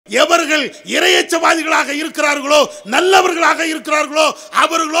எவர்கள் இறையச்சவாதிகளாக இருக்கிறார்களோ, நல்லவர்களாக இருக்கிறார்களோ,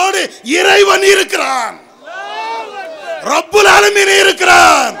 அவர்களோடு இறைவன் இருக்கிறான், ரப்புல் ஆலமீன்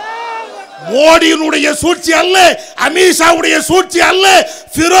இருக்கிறான். மோடியினுடைய சூழ்ச்சி அல்ல, அமித்ஷாவுடைய சூழ்ச்சி அல்ல,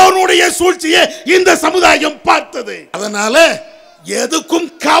 ஃபிரௌனுடைய சூழ்ச்சியை இந்த சமுதாயம் பார்த்தது. அதனால எதுக்கும்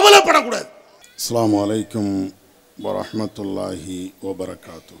கவலைப்படக்கூடாது. அஸ்ஸலாமு அலைக்கும் வரஹ்மத்துல்லாஹி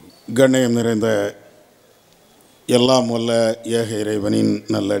வபரகாத்துஹு. கண்ணியம் நிறைந்த எல்லாம் வல்ல ஏக இறைவனின்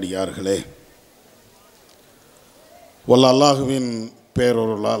நல்லடியார்களே, வல்ல அல்லாஹுவின்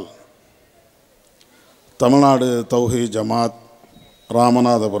பேரொருளால் தமிழ்நாடு தௌஹீத் ஜமாத்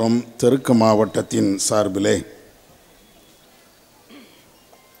ராமநாதபுரம் தெற்கு மாவட்டத்தின் சார்பிலே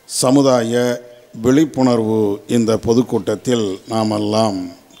சமுதாய விழிப்புணர்வு இந்த பொதுக்கூட்டத்தில் நாமெல்லாம்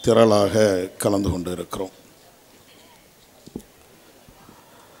திரளாக கலந்து கொண்டு இருக்கிறோம்.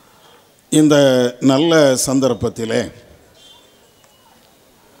 இந்த நல்ல சந்தர்ப்பத்திலே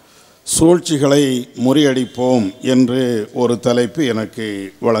சூழ்ச்சிகளை முறியடிப்போம் என்று ஒரு தலைப்பு எனக்கு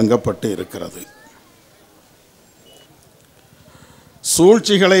வழங்கப்பட்டு இருக்கிறது.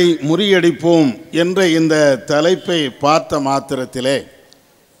 சூழ்ச்சிகளை முறியடிப்போம் என்ற இந்த தலைப்பை பார்த்த மாத்திரத்திலே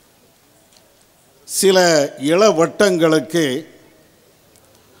சில இளவட்டங்களுக்கு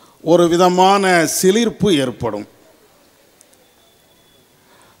ஒரு விதமான சிலிர்ப்பு ஏற்படும்.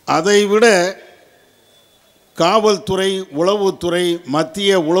 அதைவிட காவல்துறை, உளவுத்துறை,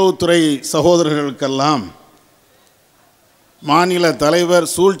 மத்திய உளவுத்துறை சகோதரர்களுக்கெல்லாம் மாநில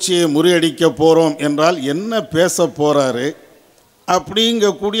தலைவர் சூழ்ச்சியை முறியடிக்க போகிறோம் என்றால் என்ன பேச போகிறாரு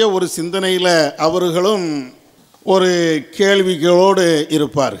அப்படிங்கக்கூடிய ஒரு சிந்தனையில் அவர்களும் ஒரு கேள்விகளோடு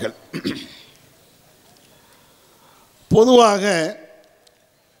இருப்பார்கள். பொதுவாக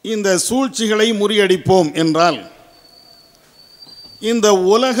இந்த சூழ்ச்சிகளை முறியடிப்போம் என்றால் இந்த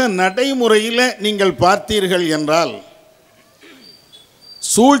உலக நடைமுறையில் நீங்கள் பார்த்தீர்கள் என்றால்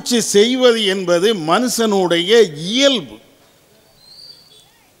சூழ்ச்சி செய்வது என்பது மனுஷனுடைய இயல்பு.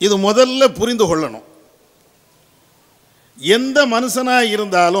 இது முதல்ல புரிந்து கொள்ளணும். எந்த மனுஷனாக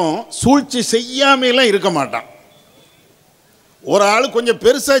இருந்தாலும் சூழ்ச்சி செய்யாமலாம் இருக்க மாட்டான். ஒரு ஆள் கொஞ்சம்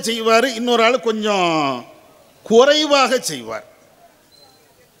பெருசாக செய்வார், இன்னொரு ஆள் கொஞ்சம் குறைவாக செய்வார்.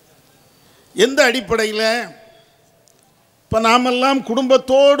 எந்த அடிப்படையில்? இப்போ நாமெல்லாம்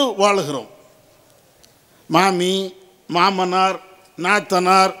குடும்பத்தோடு வாழுகிறோம். மாமி, மாமனார்,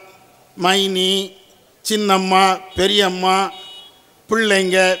 நாத்தனார், மைனி, சின்னம்மா, பெரியம்மா,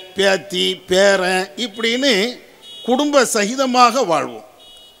 பிள்ளைங்க, பேத்தி, பேரன், இப்படின்னு குடும்ப சகிதமாக வாழ்வோம்.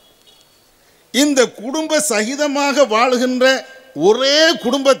 இந்த குடும்ப சகிதமாக வாழுகின்ற ஒரே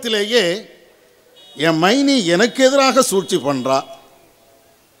குடும்பத்திலேயே என் மைனி எனக்கு எதிராக சூழ்ச்சி பண்ணுறா,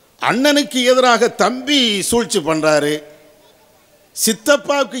 அண்ணனுக்கு எதிராக தம்பி சூழ்ச்சி பண்ணுறாரு,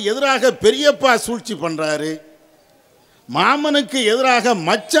 சித்தப்பாவுக்கு எதிராக பெரியப்பா சூழ்ச்சி பண்ணுறாரு, மாமனுக்கு எதிராக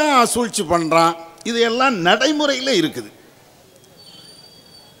மச்சான் சூழ்ச்சி பண்ணுறான். இது எல்லாம் நடைமுறையில் இருக்குது.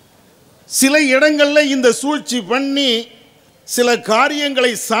 சில இடங்களில் இந்த சூழ்ச்சி பண்ணி சில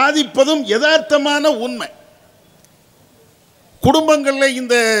காரியங்களை சாதிப்பதும் யதார்த்தமான உண்மை. குடும்பங்களில்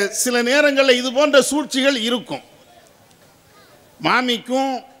இந்த சில நேரங்களில் இது போன்ற சூழ்ச்சிகள் இருக்கும்.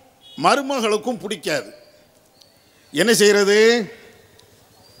 மாமிக்கும் மருமகளுக்கும் பிடிக்காது. என்ன செய்கிறது?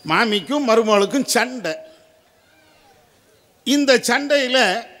 மாமிக்கும் மருமகளுக்கும் சண்டை. இந்த சண்டையில்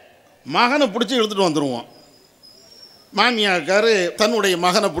மகனை பிடிச்சி இழுத்துட்டு வந்துடுவோம். மாமியாக்காரு தன்னுடைய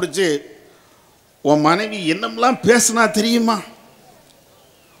மகனை பிடிச்சி, உன் மனைவி என்னெல்லாம் பேசினா தெரியுமா,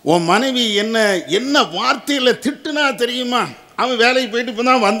 உன் மனைவி என்ன வார்த்தையில் திட்டுனா தெரியுமா. அவன் வேலைக்கு போயிட்டு இப்போ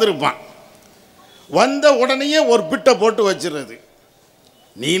தான் வந்திருப்பான். வந்த உடனேயே ஒரு பிட்டை போட்டு வச்சிடுறது.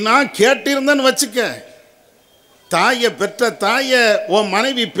 நீ நான் கேட்டிருந்தேன்னு வச்சுக்க, தாயை பெற்ற தாயை உன்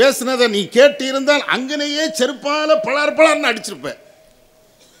மனைவி பேசுனதை நீ கேட்டிருந்தால் அங்கனையே செருப்பால் பலார் பலார்னு அடிச்சிருப்ப.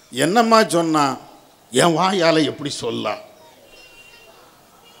 என்னம்மா சொன்னா? என் வாயால் எப்படி சொல்லலாம்?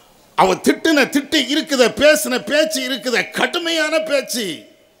 அவ திட்டுன திட்டு இருக்குத, பேசின பேச்சு இருக்குத, கடுமையான பேச்சு.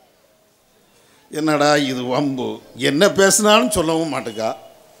 என்னடா இது வம்பு, என்ன பேசினாலும் சொல்லவும் மாட்டுக்கா,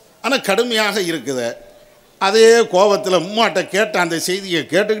 ஆனால் கடுமையாக இருக்குத. அதே கோபத்தில் உம்மாட்ட கேட்ட அந்த செய்தியை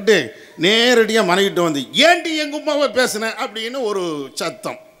கேட்டுக்கிட்டு நேரடியாக மனைவிட்டு வந்து, ஏன்டி எங்கள் உமாவை பேசினேன் அப்படின்னு ஒரு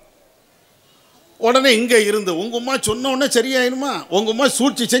சத்தம். உடனே இங்கே இருந்து உங்கள் உமா சொன்ன உடனே சரியாயிருமா, உங்கள் உமா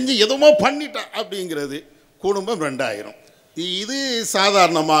சூழ்ச்சி செஞ்சு எதுவுமோ பண்ணிட்டா அப்படிங்கிறது. குடும்பம் ரெண்டாயிரம். இது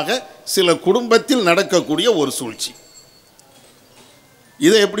சாதாரணமாக சில குடும்பத்தில் நடக்கக்கூடிய ஒரு சூழ்ச்சி.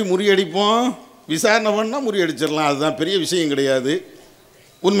 இதை எப்படி முறியடிப்போம்? விசாரணை பண்ணால் முறியடிச்சிடலாம், அதுதான் பெரிய விஷயம் கிடையாது.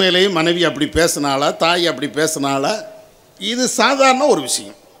 உண்மையிலேயே மனைவி அப்படி பேசினாலா, தாய் அப்படி பேசினாலா, இது சாதாரண ஒரு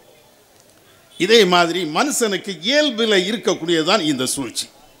விஷயம். இதே மாதிரி மனுஷனுக்கு இயல்பில் இருக்கக்கூடியதான் இந்த சூழ்ச்சி.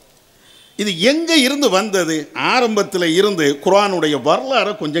 இது எங்கே இருந்து வந்தது? ஆரம்பத்தில் இருந்து குர்ஆனுடைய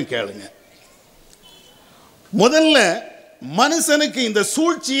வரலாறை கொஞ்சம் கேளுங்க. முதல்ல மனுஷனுக்கு இந்த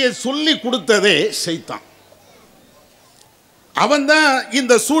சூழ்ச்சியை சொல்லி கொடுத்ததே ஷைத்தான். அவன்தான்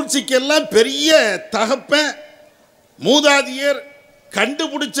இந்த சூழ்ச்சிக்கெல்லாம் பெரிய தகப்பன், மூதாதியர்,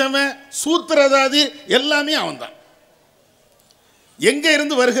 கண்டுபிடிச்சவன், சூத்திரதாதி, எல்லாமே அவன்தான். எங்க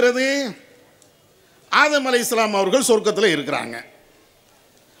இருந்து வருகிறது? ஆதம் அலைஹிஸ்ஸலாம் அவர்கள் சொர்க்கத்தில் இருக்கிறாங்க.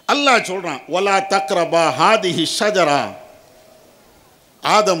 அல்லாஹ் சொல்றான், வலா தக்ரபா ஹாதிஹி ஷஜரா.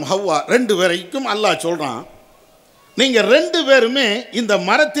 ஆதம் ஹவ்வா ரெண்டு பேரைக்கும் அல்லாஹ் சொல்றான், நீங்க ரெண்டு பேருமே இந்த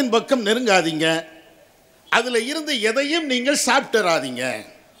மரத்தின் பக்கம் நெருங்காதீங்க, அதுல இருந்து எதையும் நீங்கள் சாப்பிட்டுறாதீங்க.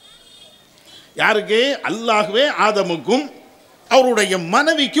 யாருக்கு? அல்லாஹ்வே ஆதமுக்கும் அவருடைய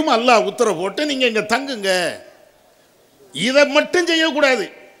மனைவிக்கும் அல்லாஹ் உத்தரவு போட்டு நீங்க இங்க தங்குங்க, இதை மட்டும் செய்யக்கூடாது.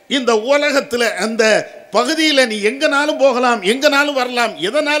 இந்த உலகத்தில் அந்த பகுதியில் நீ எங்கனாலும் போகலாம், எங்கனாலும் வரலாம்,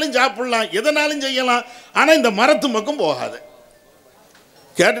 எதனாலும் சாப்பிடலாம், எதனாலும் செய்யலாம், ஆனால் இந்த மரத்து பக்கம் போகாது.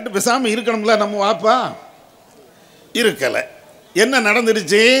 கேட்டுட்டு பேசாமல் இருக்கணும்ல நம்ம வாப்பா. இருக்கலை. என்ன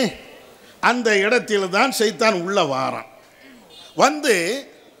நடந்துடுச்சு? அந்த இடத்துல தான் ஷைத்தான் உள்ள வாரான். வந்து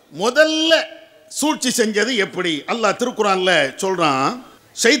முதல்ல சூழ்ச்சி செஞ்சது எப்படி? அல்லாஹ் திருக்குர்ஆன்ல சொல்றான்,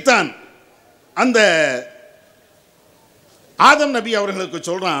 ஷைத்தான் அந்த ஆதம் நபி அவர்களுக்கு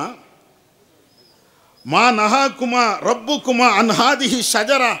சொல்றான், மா நஹாக்குமா ரப்புக்குமா அன் ஹாதிஹி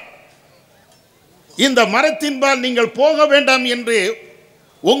ஷஜரா, இந்த மரத்தின்பால் நீங்கள் போக வேண்டாம் என்று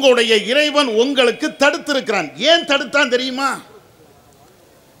உங்களுடைய இறைவன் உங்களுக்கு தடுத்திருக்கிறான். ஏன் தடுத்தான் தெரியுமா?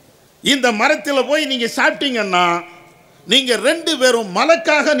 இந்த மரத்தில் போய் நீங்க சாப்பிட்டீங்கன்னா நீங்க ரெண்டு பேரும்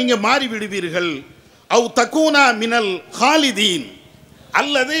மலக்காக நீங்க மாறி விடுவீர்கள். அவ் தக்கூனா மினல் ஹாலிதீன்,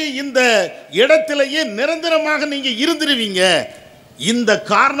 அல்லது இந்த இடத்திலேயே நிரந்தரமாக நீங்க இருந்துருவீங்க. இந்த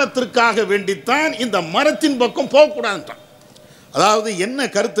காரணத்திற்காக வேண்டித்தான் இந்த மரத்தின் பக்கம் போகக்கூடாதுட்டான். அதாவது என்ன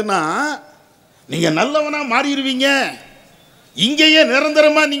கருத்துனா, நீங்க நல்லவனா மாறிடுவீங்க, இங்கேயே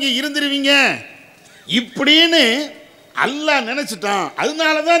நிரந்தரமா நீங்க இருந்துருவீங்க இப்படின்னு அல்லாஹ் நினைச்சிட்டான்.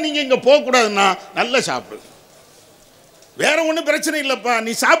 அதனால தான் நீங்க இங்க போகக்கூடாதுன்னா நல்லா சாப்பிடு, வேற ஒன்றும் பிரச்சனை இல்லைப்பா,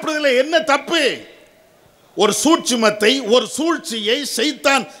 நீ சாப்பிடுறதுல என்ன தப்பு? ஒரு சூட்சுமத்தை, ஒரு சூழ்ச்சியை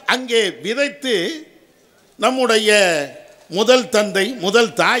ஷைத்தான் அங்கே விதைத்து நம்முடைய முதல் தந்தை முதல்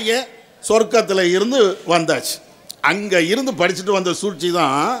தாயை சொர்க்கத்தில் இருந்து வந்தாச்சு. அங்கே இருந்து படிச்சுட்டு வந்த சூழ்ச்சி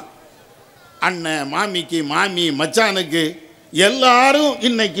தான் அண்ணன் மாமிக்கு, மாமி மச்சானுக்கு, எல்லாரும்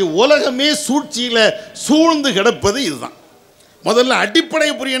இன்னைக்கு உலகமே சூழ்ச்சியில் சூழ்ந்து கிடப்பது இதுதான். முதல்ல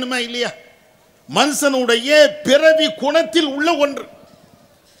அடிப்படையை புரியணுமா இல்லையா? மனுஷனுடைய பிறவி குணத்தில் உள்ள ஒன்று,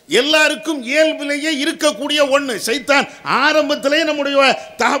 எல்லாருக்கும் இயல்பிலேயே இருக்கக்கூடிய ஒன்று. ஷைத்தான் ஆரம்பத்திலே நம்முடைய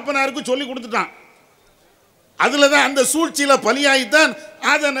தகப்பனாருக்கு சொல்லி கொடுத்துட்டான். அதுல தான் அந்த சூழ்ச்சியில பலியாய்த்தான்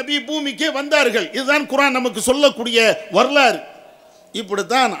ஆதம் நபி பூமிக்கே வந்தார்கள். இதுதான் குர்ஆன் நமக்கு சொல்லக்கூடிய வரலாறு.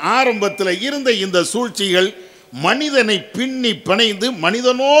 இப்படித்தான் ஆரம்பத்தில் இருந்த இந்த சூழ்ச்சிகள் மனிதனை பின்னி பிணைந்து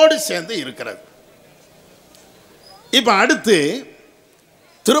மனிதனோடு சேர்ந்து இருக்கிறது. இப்ப அடுத்து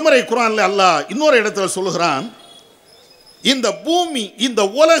திருமறை குர்ஆன்ல அல்லாஹ் இன்னொரு இடத்துல சொல்லுகிறான், இந்த பூமி, இந்த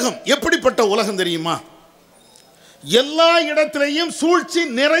உலகம் எப்படிப்பட்ட உலகம் தெரியுமா? எல்லா இடத்திலையும் சூழ்ச்சி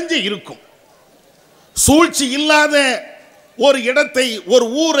நிறைஞ்சு இருக்கும். சூழ்ச்சி இல்லாத ஒரு இடத்தை, ஒரு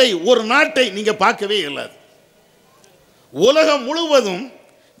ஊரை, ஒரு நாட்டை நீங்க பார்க்கவே இயலாது. உலகம் முழுவதும்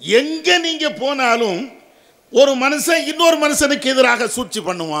எங்க நீங்க போனாலும் ஒரு மனுஷன் இன்னொரு மனுஷனுக்கு எதிராக சூழ்ச்சி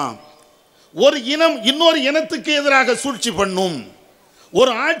பண்ணுவான், ஒரு இனம் இன்னொரு இனத்துக்கு எதிராக சூழ்ச்சி பண்ணும்,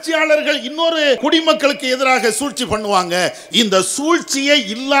 ஒரு ஆட்சியாளர்கள் இன்னொரு குடிமக்களுக்கு எதிராக சூழ்ச்சி பண்ணுவாங்க. இந்த சூழ்ச்சியே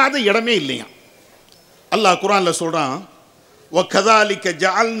இல்லாத இடமே இல்லையா? அல்லாஹ் குர்ஆன்ல சொல்றான், وَكَذَلِكَ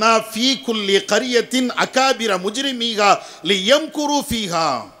جَعَلْنَا فِي كُلِّ قَرْيَةٍ أَكَابِرَ مُجْرِمِيهَا لِيَمْكُرُوا فِيهَا.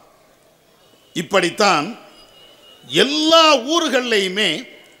 இப்படித்தான் எல்லா ஊர்களையுமே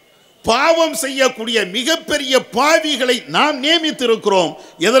பாவம் செய்யக்கூடிய மிகப்பெரிய பாவிகளை நாம் நியமித்திருக்கிறோம்.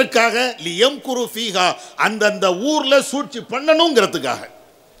 எதற்காக? லியம்குரு ஃபீஹா, அந்தந்த ஊர்ல சூழ்ச்சி பண்ணணுங்கிறதுக்காக.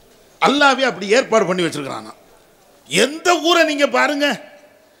 அல்லாஹ்வே அப்படி ஏற்பாடு பண்ணி வச்சிருக்கிறானா. எந்த ஊரை நீங்க பாருங்க,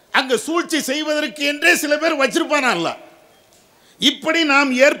 அங்க சூழ்ச்சி செய்வதற்கு என்றே சில பேர் வச்சிருப்பானா அல்லாஹ். இப்படி நாம்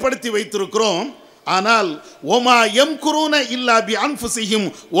ஏற்படுத்தி வைத்திருக்கிறோம். ஆனால் ஒமா யம்குரூன இல்லா பி அன்ஃபுஸிஹிம்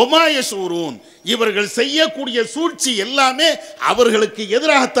ஒமா யஷூரூன், இவர்கள் செய்யக்கூடிய சூழ்ச்சி எல்லாமே அவர்களுக்கு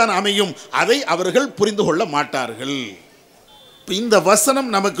எதிராகத்தான் அமையும், அதை அவர்கள் புரிந்து கொள்ள மாட்டார்கள். இந்த வசனம்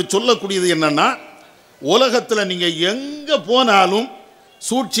நமக்கு சொல்லக்கூடியது என்னன்னா, உலகத்தில் நீங்க எங்க போனாலும்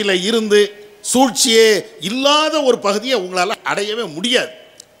சூழ்ச்சியில இருந்து சூழ்ச்சியே இல்லாத ஒரு பகுதியை உங்களால் அடையவே முடியாது.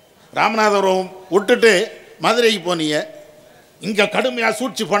 ராமநாதபுரம் விட்டுட்டு மதுரைக்கு போனீங்க, இங்கே கடுமையாக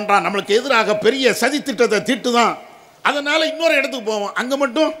சூழ்ச்சி பண்ணுறான், நம்மளுக்கு எதிராக பெரிய சதி திட்டத்தை திட்டுதான், அதனால் இன்னொரு இடத்துக்கு போவோம். அங்கே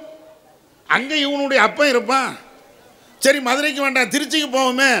மட்டும் அங்கே இவனுடைய அப்பன் இருப்பான், சரி மதுரைக்கு வேண்டாம் திருச்சிக்கு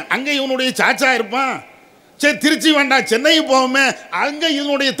போவோமே, அங்கே இவனுடைய சாச்சா இருப்பான். சரி திருச்சி வேண்டாம் சென்னைக்கு போவோமே, அங்கே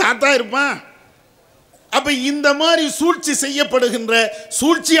இவனுடைய தாத்தா இருப்பான். அப்ப இந்த மாதிரி சூழ்ச்சி செய்யப்படுகின்ற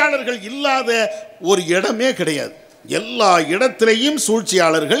சூழ்ச்சியாளர்கள் இல்லாத ஒரு இடமே கிடையாது. எல்லா இடத்திலையும்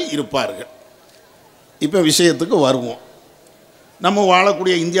சூழ்ச்சியாளர்கள் இருப்பார்கள். இப்போ விஷயத்துக்கு வருவோம். நம்ம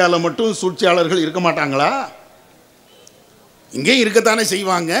வாழக்கூடிய இந்தியாவில் மட்டும் சூழ்ச்சியாளர்கள் இருக்க மாட்டாங்களா? இங்கே இருக்கத்தானே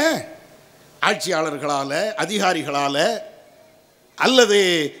செய்வாங்க. ஆட்சியாளர்களால், அதிகாரிகளால், அல்லது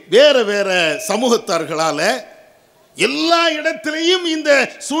வேற வேற சமூகத்தார்களால் எல்லா இடத்திலையும் இந்த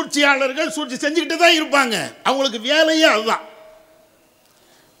சூழ்ச்சியாளர்கள் சூழ்ச்சி செஞ்சுக்கிட்டு தான் இருப்பாங்க. அவங்களுக்கு வேலையே அதுதான்,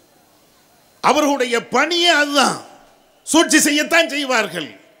 அவர்களுடைய பணியே அதுதான், சூழ்ச்சி செய்யத்தான் செய்வார்கள்.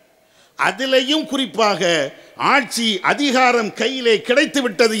 அதிலையும் குறிப்பாக ஆட்சி அதிகாரம் கையிலே கிடைத்து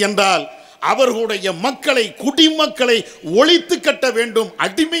விட்டது என்றால் அவர்களுடைய மக்களை, குடிமக்களை ஒழித்து கட்ட வேண்டும்,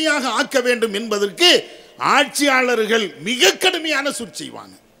 அடிமையாக ஆக்க வேண்டும் என்பதற்கு ஆட்சியாளர்கள் மிக கடுமையான சூழ்ச்சி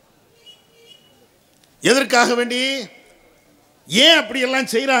செய்வாங்க. எதற்காக வேண்டி, ஏன்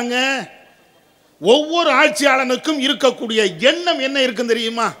அப்படியெல்லாம் செய்கிறாங்க? ஒவ்வொரு ஆட்சியாளனுக்கும் இருக்கக்கூடிய எண்ணம் என்ன இருக்குன்னு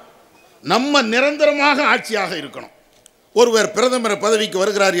தெரியுமா? நம்ம நிரந்தரமாக ஆட்சியாக இருக்கணும். ஒருவர் பிரதமர் பதவிக்கு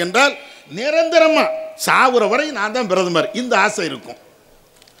வருகிறார் என்றால் நிரந்தரமா சாவுற வரை நான் தான் பிரதமர், இந்த ஆசை இருக்கும்.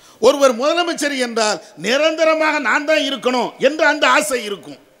 ஒருவர் முதலமைச்சர் என்றால் நிரந்தரமாக நான் தான் இருக்கணும் என்ற அந்த ஆசை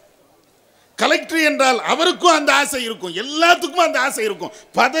இருக்கும். கலெக்டர் என்றால் அவருக்கும் அந்த ஆசை இருக்கும். எல்லாத்துக்கும் அந்த ஆசை இருக்கும்.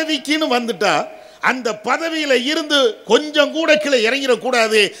 பதவிக்குன்னு வந்துட்டா அந்த பதவியில் இருந்து கொஞ்சம் கூட கீழே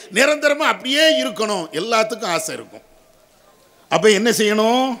இறங்கிடக்கூடாது, நிரந்தரமா அப்படியே இருக்கணும், எல்லாத்துக்கும் ஆசை இருக்கும். அப்ப என்ன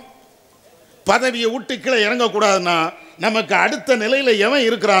செய்யணும்? பதவியை விட்டு கீழே இறங்கக்கூடாதுன்னா நமக்கு அடுத்த நிலையில் எவன்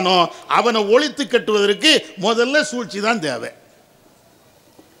இருக்கிறானோ அவனை ஒழித்து கட்டுவதற்கு முதல்ல சூழ்ச்சி தான் தேவை.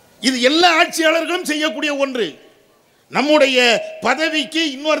 இது எல்லா ஆட்சியாளர்களும் செய்யக்கூடிய ஒன்று. நம்முடைய பதவிக்கு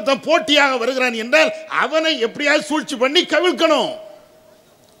இன்னொருத்தன் போட்டியாக வருகிறான் என்றால் அவனை எப்படியாவது சூழ்ச்சி பண்ணி கவிழ்க்கணும்.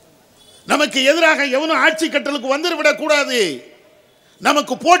 நமக்கு எதிராக எவனும் ஆட்சி கட்டலுக்கு வந்துவிடக்கூடாது,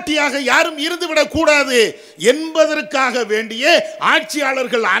 நமக்கு போட்டியாக யாரும் இருந்துவிடக் கூடாது என்பதற்காக வேண்டிய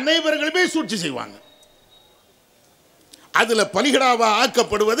ஆட்சியாளர்கள் அனைவர்களுமே சூழ்ச்சி செய்வாங்க. அதுல பலிகடாவா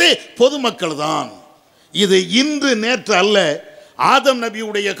ஆக்கப்படுவது பொதுமக்கள் தான். இது இன்று நேற்று அல்ல, ஆதம்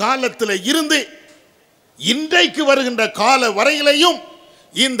நபியுடைய காலத்தில் இருந்து இன்றைக்கு வருகின்ற கால வரையிலையும்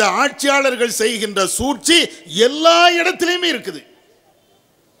இந்த ஆட்சியாளர்கள் செய்கின்ற சூழ்ச்சி எல்லா இடத்திலையுமே இருக்குது.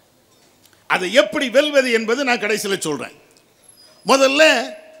 அதை எப்படி வெல்வது என்பது நான் கடைசியில் சொல்றேன். முதல்ல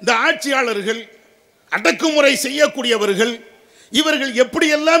இந்த ஆட்சியாளர்கள், அடக்குமுறை செய்யக்கூடியவர்கள், இவர்கள்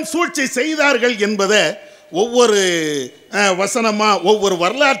எப்படியெல்லாம் சூழ்ச்சி செய்தார்கள் என்பதை ஒவ்வொரு வசனமா ஒவ்வொரு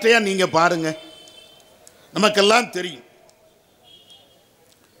வரலாற்றையா நீங்க பாருங்க. நமக்கெல்லாம் தெரியும்,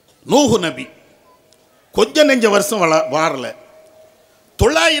 நூஹு நபி கொஞ்ச நெஞ்ச வருஷம் வாழல,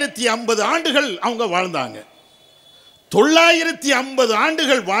 950 ஆண்டுகள் அவங்க வாழ்ந்தாங்க. 950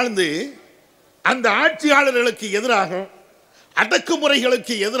 ஆண்டுகள் வாழ்ந்து அந்த ஆட்சியாளர்களுக்கு எதிராக,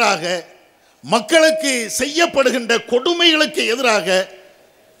 அடக்குமுறைகளுக்கு எதிராக, மக்களுக்கு செய்யப்படுகின்ற கொடுமைகளுக்கு எதிராக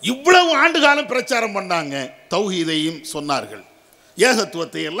இவ்வளவு ஆண்டு காலம் பிரச்சாரம் பண்ணாங்க. தௌஹீதையும் சொன்னார்கள்,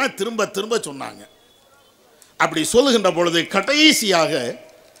 ஏகத்துவத்தை எல்லாம் திரும்ப திரும்ப சொன்னாங்க. அப்படி சொல்லுகின்ற பொழுது கடைசியாக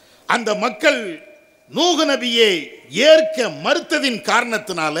அந்த மக்கள் நூஹு நபியை ஏற்க மறுத்ததின்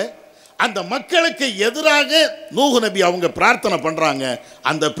காரணத்தினால அந்த மக்களுக்கு எதிராக நூஹு நபி அவங்க பிரார்த்தனை பண்றாங்க.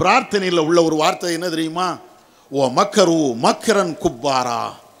 அந்த பிரார்த்தனையில் உள்ள ஒரு வார்த்தை என்ன தெரியுமா? ஓ மக்கரு மக்கரன் குப்பாரா,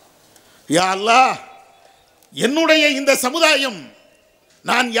 யா அல்லாஹ், என்னுடைய இந்த சமுதாயம்,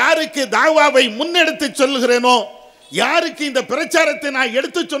 நான் யாருக்கு தாவாவை முன்னெடுத்து சொல்லுகிறேனோ, யாருக்கு இந்த பிரச்சாரத்தை நான்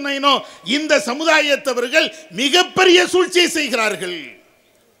எடுத்து சொன்னேனோ, இந்த சமுதாயத்தவர்கள் மிகப்பெரிய சூழ்ச்சியை செய்கிறார்கள்.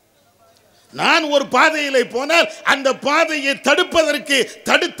 நான் ஒரு பாதையிலே போனால் அந்த பாதையை தடுப்பதற்கு,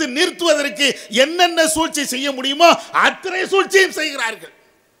 தடுத்து நிறுத்துவதற்கு என்னென்ன சூழ்ச்சி செய்ய முடியுமோ அத்தனை சூழ்ச்சியும் செய்கிறார்கள்.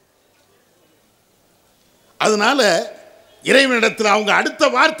 அதனால இறைவனிடத்தில் அவங்க அடுத்த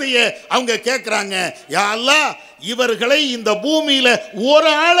வார்த்தையை அவங்க கேட்கிறாங்க, யா அல்லாஹ், இவர்களை இந்த பூமியில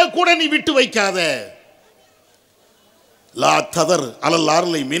ஒரு ஆளை கூட நீ விட்டு வைக்காத. லா ததர் அலல்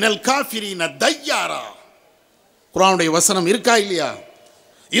அர்லி மினல் காஃபிரீன தையாரா. குர்ஆனுடைய வசனம் இருக்கா இல்லையா?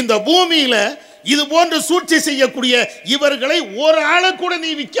 இந்த பூமியில இது போன்று சூழ்ச்சி செய்யக்கூடிய இவர்களை ஒரு ஆளை கூட நீ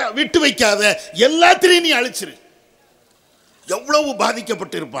விட்டு வைக்காத, எல்லாத்திலையும் நீ அழிச்சிரு. எவ்வளவு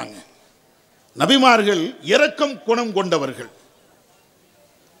பாதிக்கப்பட்டு இருப்பாங்க. நபிமார்கள் இரக்கம் குணம் கொண்டவர்கள்.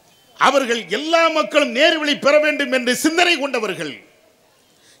 அவர்கள் எல்லா மக்களும் நேர்வழி பெற வேண்டும் என்று சிந்தனை கொண்டவர்கள்.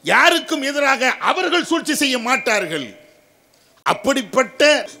 யாருக்கும் எதிராக அவர்கள் சூழ்ச்சி செய்ய மாட்டார்கள். அப்படிப்பட்ட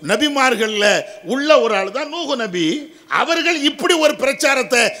நபிமார்கள்ல உள்ள ஒரு ஆள் தான் நூஹு நபி. அவர்கள் இப்படி ஒரு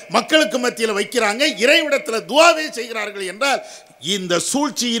பிரச்சாரத்தை மக்களுக்கு மத்தியில் வைக்கிறாங்க, இறைவிடத்தில் துஆவே செய்கிறார்கள் என்றால் இந்த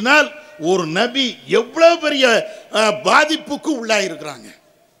சூழ்ச்சியினால் ஒரு நபி எவ்வளவு பெரிய பாதிப்புக்கு உள்ளாயிருக்கிறாங்க.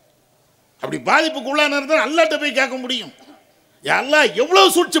 அப்படி பாதிப்புக்கு உள்ளான அல்லாஹ்ட்ட போய் கேட்க முடியும், யா அல்லாஹ்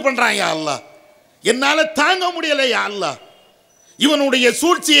எவ்வளவு சூழ்ச்சி பண்றான், யா அல்லாஹ் என்னால தாங்க முடியல, யா அல்லாஹ் இவனுடைய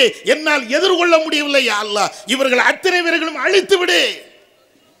சூழ்ச்சியை என்னால் எதிர்கொள்ள முடியவில்லை, யா அல்லாஹ் இவர்கள் அத்தனை பேர்களும் அழித்து விடு.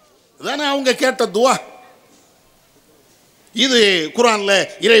 தானே அவங்க கேட்ட துவா. இது குர்ஆன்ல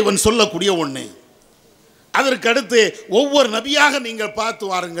இறைவன் சொல்லக்கூடிய ஒன்று. அதற்கு அடுத்து ஒவ்வொரு நபியாக நீங்கள் பார்த்து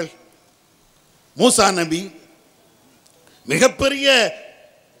வாருங்கள். மூசா நபி மிகப்பெரிய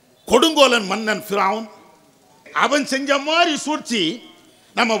கொடுங்கோலன் மன்னன் ஃபிரௌன், அவன் செஞ்ச மாதிரி சூழ்ச்சி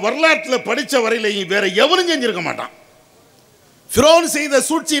நம்ம வரலாற்றில் படித்த வரையிலையும் வேற எவரும் செஞ்சிருக்க மாட்டான். ஃபிரௌன் செய்த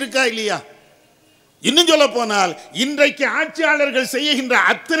சூழ்ச்சி இருக்கா இல்லையா? இன்னும் சொல்ல போனால் இன்றைக்கு ஆட்சியாளர்கள் செய்கின்ற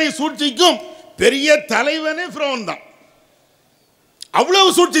அத்தனை சூழ்ச்சிக்கும் பெரிய தலைவனே ஃபிரௌன் தான்.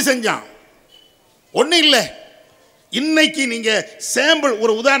 அவ்வளவு சூழ்ச்சி செஞ்சான். ஒன்றும் இல்லை, இன்னைக்கு நீங்க சாம்பிள்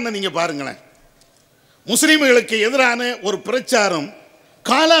ஒரு உதாரணம் நீங்க பாருங்களேன். முஸ்லிம்களுக்கு எதிரான ஒரு பிரச்சாரம்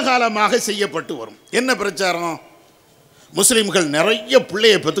காலகாலமாக செய்யப்பட்டு வரும். என்ன பிரச்சாரம்? முஸ்லிம்கள் நிறைய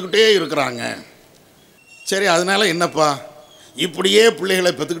பிள்ளையை பெற்றுக்கிட்டே இருக்கிறாங்க. சரி, அதனால என்னப்பா, இப்படியே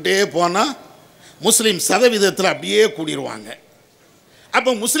பிள்ளைகளை பெற்றுக்கிட்டே போனால் முஸ்லீம் சதவீதத்தில் அப்படியே கூடிடுவாங்க.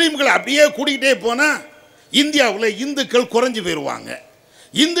 அப்போ முஸ்லீம்கள் அப்படியே கூடிக்கிட்டே போனால் இந்தியாவில் இந்துக்கள் குறைஞ்சி போயிடுவாங்க.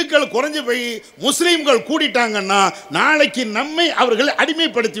 இந்துக்கள் குறைஞ்சு போய் முஸ்லீம்கள் கூடிட்டாங்கன்னா நாளைக்கு நம்மை அவர்கள்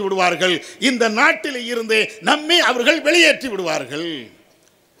அடிமைப்படுத்தி விடுவார்கள், இந்த நாட்டில் இருந்து நம்மை அவர்கள் வெளியேற்றி விடுவார்கள்.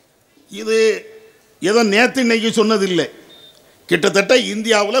 இது ஏதோ நேற்று இன்னைக்கு சொன்னதில்லை. கிட்டத்தட்ட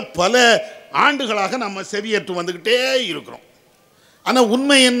இந்தியாவில் பல ஆண்டுகளாக நம்ம செவியேற்று வந்துக்கிட்டே இருக்கிறோம். ஆனால்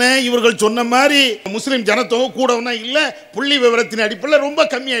உண்மை என்ன, இவர்கள் சொன்ன மாதிரி முஸ்லீம் ஜனத்தொகை கூடவுன்னா இல்லை, புள்ளி விவரத்தின் அடிப்படையில் ரொம்ப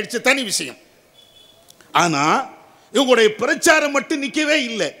கம்மியாயிடுச்சு, தனி விஷயம். ஆனால் இவங்களுடைய பிரச்சாரம் மட்டும் நிற்கவே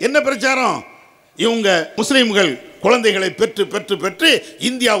இல்லை. என்ன பிரச்சாரம்? இவங்க முஸ்லீம்கள் குழந்தைகளை பெற்று பெற்று பெற்று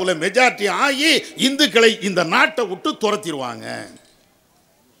இந்தியாவில் மெஜாரிட்டி ஆகி இந்துக்களை இந்த நாட்டை விட்டு துரத்திடுவாங்க.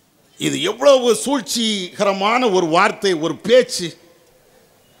 இது எவ்வளவு சூழ்ச்சிகரமான ஒரு வார்த்தை, ஒரு பேச்சு.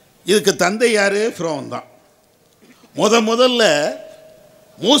 இதுக்கு தந்தை யாரு? ஃபிரௌன் தான். முதல்ல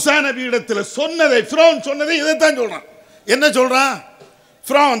மூசா நபியிடத்தில் சொன்னதை, ஃபிரௌன் சொன்னதை இதைத்தான் சொல்றான். என்ன சொல்றான்?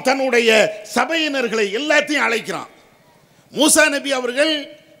 ஃபிரௌன் தன்னுடைய சபையினர்களை எல்லாத்தையும் அழைக்கிறான். மூசா நபி அவர்கள்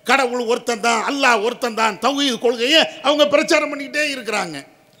கடவுள் ஒருத்தன் தான், அல்லாஹ் ஒருத்தன் தான், தௌஹீத் கொள்கையை அவங்க பிரச்சாரம் பண்ணிக்கிட்டே இருக்கிறாங்க.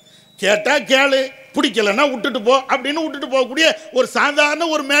 கேட்டா கேளு, பிடிக்கலன்னா விட்டுட்டு போ அப்படின்னு விட்டுட்டு போகக்கூடிய ஒரு சாதாரண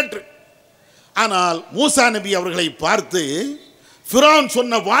ஒரு மேட்ரு. ஆனால் மூசா நபி அவர்களை பார்த்து ஃபிரௌன்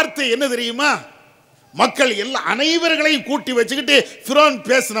சொன்ன வார்த்தை என்ன தெரியுமா? மக்கள் எல்லாம் அனைவர்களையும் கூட்டி வச்சுக்கிட்டு ஃபிரௌன்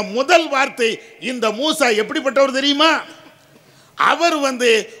பேசின முதல் வார்த்தை, இந்த மூசா எப்படிப்பட்டவர் தெரியுமா? அவர்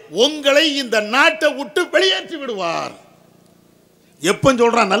உங்களை இந்த நாட்டை விட்டு வெளியேற்றி விடுவார். எப்போ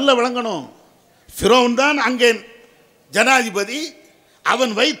சொல்றான்? நல்ல விளங்கணும். ஃபிரௌன் தான் அங்கே ஜனாதிபதி,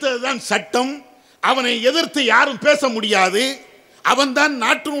 அவன் வைத்ததுதான் சட்டம், அவனை எதிர்த்து யாரும் பேச முடியாது, அவன் தான்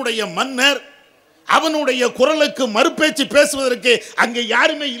நாட்டினுடைய மன்னர், அவனுடைய குரலுக்கு மறுபேச்சு பேசுவதற்கு அங்கே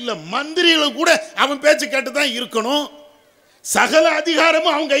யாருமே இல்லை, மந்திரிகள் கூட அவன் பேச்சு கேட்டு தான் இருக்கணும், சகல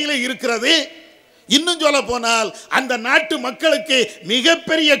அதிகாரமும் அவன் கையில் இருக்கிறது. இன்னும் சொல்ல போனால் அந்த நாட்டு மக்களுக்கு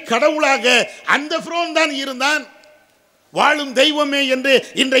மிகப்பெரிய கடவுளாக அந்த ஃபிரௌன் தான் இருந்தான். வாழும் தெய்வமே என்று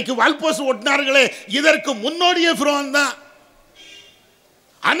இன்றைக்கு வால்போஸ் ஒட்டினார்களே, இதற்கு முன்னோடிய ஃபிரௌன் தான்.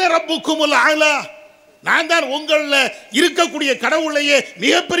 அன ரப்புக்குமுல் ஆலா, நான் தான் உங்களில் இருக்கக்கூடிய கடவுளையே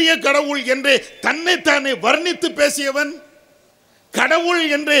மிகப்பெரிய கடவுள் என்று தன்னைத்தானே வர்ணித்து பேசியவன், கடவுள்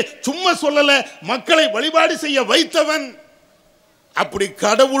என்று சும்மா சொல்லல, மக்களை வழிபாடு செய்ய வைத்தவன். அப்படி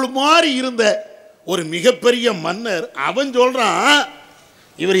கடவுள் மாதிரி இருந்த ஒரு மிகப்பெரிய மன்னர் அவன் சொல்றான்,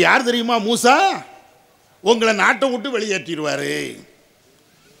 இவர் யார் தெரியுமா? மூசா, உங்களை நாட்டை விட்டு வெளியேற்றிடுவாரு,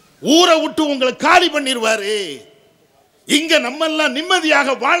 ஊரை விட்டு உங்களை காலி பண்ணிடுவாரு, இங்க நம்ம எல்லாம்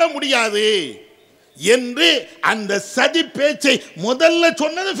நிம்மதியாக வாழ முடியாது என்று அந்த சதி பேச்சை முதல்ல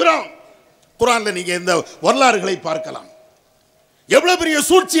சொன்னது ஃபிரௌன். குர்ஆன்ல நீங்க இந்த வரலாறுகளை பார்க்கலாம். எவ்வளவு பெரிய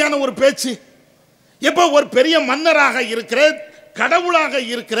சூழ்ச்சியான ஒரு பேச்சு. எப்ப ஒரு பெரிய மன்னராக இருக்கிற, கடவுளாக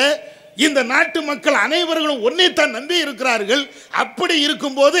இருக்கிற இந்த நாட்டு மக்கள் அனைவர்களும் ஒன்னைத்தான் நம்பி இருக்கிறார்கள். அப்படி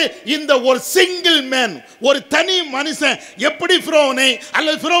இருக்கும்போது இந்த ஒரு சிங்கிள் மேன், ஒரு தனி மனுஷன் எப்படி ஃபிரௌனை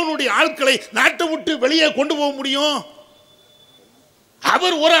அல்லது ஃபிரௌனுடைய ஆட்களை நாட்டை விட்டு வெளியே கொண்டு போக முடியும்?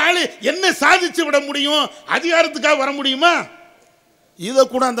 அவர் ஒரு ஆளு என்ன சாதிச்சு விட முடியும்? அதிகாரத்துக்காக வர முடியுமா? இதை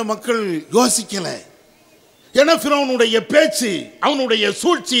கூட அந்த மக்கள் யோசிக்கல. ஏன்னா ஃபிரௌனுடைய பேச்சு, அவனுடைய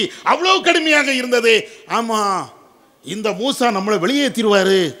சூழ்ச்சி அவ்வளவு கடுமையாக இருந்தது. ஆமா, இந்த மூசா நம்மளை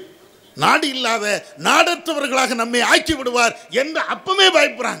வெளியேற்றிடுவாரு, நாடு இல்லாத நாடற்றவர்களாக நம்மை ஆக்கி விடுவார் என்று அப்பமே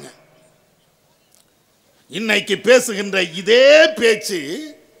பயப்படுறாங்க. இன்னைக்கு பேசுகின்ற இதே பேச்சு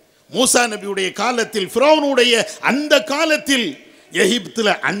மூசா நபியுடைய காலத்தில், ஃபிரௌனுடைய அந்த காலத்தில்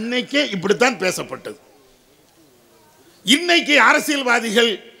எகிப்தில் அன்னைக்கே இப்படித்தான் பேசப்பட்டது. இன்னைக்கு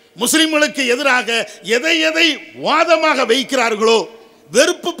அரசியல்வாதிகள் முஸ்லிம்களுக்கு எதிராக எதை எதை வாதமாக வைக்கிறார்களோ,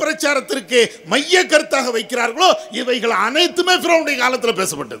 வெறுப்பு பிரச்சாரத்திற்கு மைய கருத்தாக வைக்கிறார்களோ, இவைகள் அனைத்துமே ஃபிரௌனுடைய காலத்தில்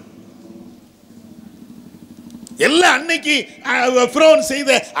பேசப்பட்டது. எல்லாம் அன்னைக்கு ஃபிரௌன்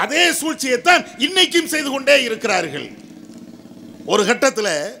செய்த அதே சூழ்ச்சியைத்தான் இன்னைக்கும் செய்து கொண்டே இருக்கிறார்கள். ஒரு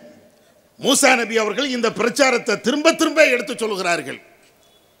கட்டத்தில் மூசா நபி அவர்கள் இந்த பிரச்சாரத்தை திரும்ப திரும்ப எடுத்து சொல்கிறார்கள்.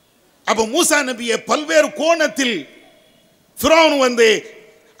 அப்ப மூசா நபியை பல்வேறு கோணத்தில் ஃபிரௌன் வந்து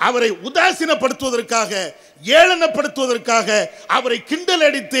அவரை உதாசீனப்படுத்துவதற்காக, ஏளனப்படுத்துவதற்காக, அவரை கிண்டல்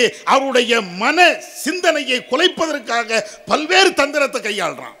அடித்து அவருடைய மன சிந்தனையை குலைப்பதற்காக பல்வேறு தந்திரத்தை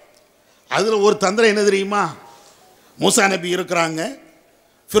கையாளுறான். அதுல ஒரு தந்திரம் என்ன தெரியுமா? மூசா நபி இருக்கிறாங்க,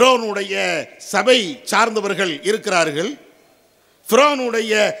 ஃபிரௌனுடைய சபை சார்ந்தவர்கள் இருக்கிறார்கள்,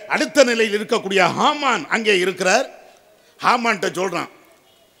 ஃபிரௌனுடைய அடுத்த நிலையில் இருக்கக்கூடிய ஹாமான் அங்கே இருக்கிறார். ஹாமான்ட்ட சொல்றான்,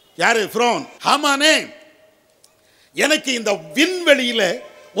 யாரு? ஃபிரௌன். ஹாமானே, எனக்கு இந்த விண்வெளியில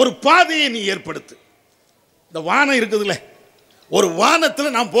ஒரு பாதையை நீ ஏற்படுத்து. இந்த வானம் இருக்குதுல்ல, ஒரு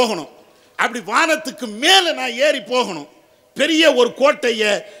வானத்தில் நான் போகணும். அப்படி வானத்துக்கு மேலே நான் ஏறி போகணும். பெரிய ஒரு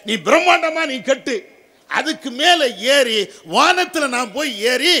கோட்டையை நீ பிரம்மாண்டமா நீ கட்டு. அதுக்கு மேலே ஏறி வானத்தில் நான் போய்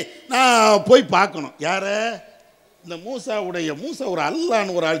ஏறி நான் போய் பார்க்கணும். யார? இந்த மூசா ஒரு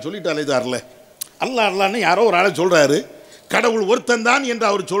அல்லான்னு ஒரு ஆள் சொல்லிட்டு அலைதார்ல, அல்லான்னு யாரோ ஒரு ஆளை சொல்றாரு. கடவுள் ஒருத்தன் தான் என்று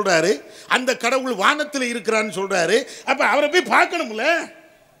அவர் சொல்றாரு. அந்த கடவுள் வானத்தில் இருக்கிறான்னு சொல்றாரு. அப்ப அவரை போய் பார்க்கணும்ல.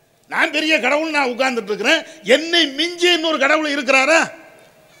 நான் பெரிய கடவுள், நான் உட்கார்ந்துட்டு இருக்கிறேன், என்னை மிஞ்சி இன்னொரு கடவுள் இருக்கிறாரா?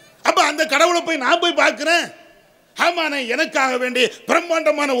 அப்ப அந்த கடவுளை போய் நான் போய் பார்க்கிறேன். ஆமாண்ணே, எனக்காக வேண்டி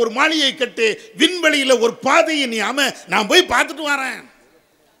பிரம்மாண்டமான ஒரு மாளிகை கட்டு, விண்வெளியில ஒரு பாதையை நீ நான் போய் பார்த்துட்டு வரேன்.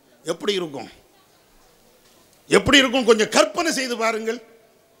 எப்படி இருக்கும்? எப்படி இருக்கும்? கொஞ்சம் கற்பனை செய்து பாருங்கள்.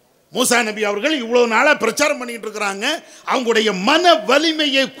 மூசா நபி அவர்கள் இவ்வளவு நாளா பிரச்சாரம் பண்ணிட்டு இருக்கிறாங்க. அவங்களுடைய மன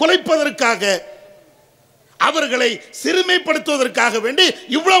வலிமையை குலைப்பதற்காக, அவர்களை சிறுமைப்படுத்துவதற்காக வேண்டி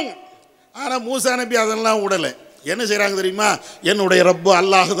இவ்வளவு. ஆனா மூசா நபி அதெல்லாம் உடலை. என்ன செய்யறாங்க தெரியுமா? என்னுடைய ரப்பு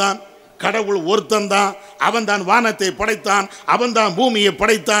அல்லாஹ் தான், கடவுள் ஒருத்தன் தான், அவன் தான் வானத்தை படைத்தான், அவன் தான் பூமியை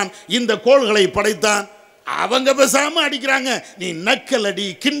படைத்தான், இந்த கோள்களை படைத்தான். அவங்க பேசாம அடிக்கிறாங்க. நீ நக்கல் அடி,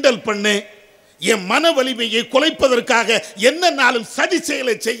 கிண்டல் பண்ணு, என் மன வலிமையை குலைப்பதற்காக என்னன்னாலும் சதி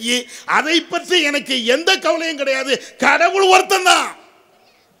செயலை செய்ய, அதை பற்றி எனக்கு எந்த கவலையும் கிடையாது. கடவுள் ஒருத்தன் தான்,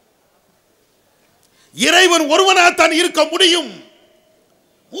 இறைவன் ஒருவனாத்தான் இருக்க முடியும்.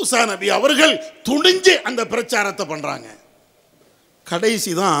 மூசா நபி அவர்கள் துணிஞ்சு அந்த பிரச்சாரத்தை பண்றாங்க.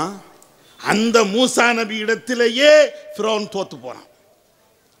 கடைசி தான் அந்த மூசா நபி இடத்திலேயே ஃபிரௌன் தோத்து போனான்.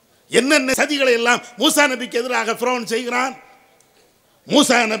 என்னென்ன சதிகளை எல்லாம் மூசா நபிக்கு எதிராக ஃபிரௌன் செய்கிறான்.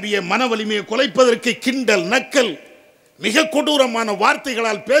 மூசா நபியை மன வலிமையை குலைப்பதற்கு கிண்டல், நக்கல், மிக கொடூரமான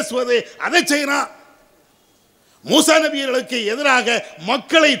வார்த்தைகளால் பேசுவது, அதை செய்கிறான். மூசா நபிகளுக்கு எதிராக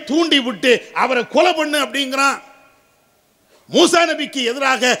மக்களை தூண்டி விட்டு அவரை கொலை பண்ணு அப்படிங்கிறான். மூசா நபிக்கு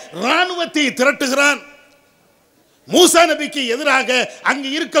எதிராக ராணுவத்தை திரட்டுகிறான். மூசா நபிக்கு எதிராக அங்கு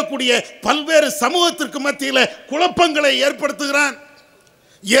இருக்கக்கூடிய பல்வேறு சமூகத்திற்கு மத்தியில் குழப்பங்களை ஏற்படுத்துகிறான்.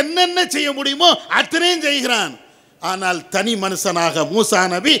 என்னென்ன செய்ய முடியுமோ அத்தனையும் செய்கிறான். ஆனால் தனி மனுஷனாக மூசா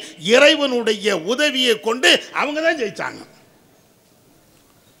நபி இறைவனுடைய உதவியை கொண்டு அவங்க தான் ஜெயிச்சாங்க.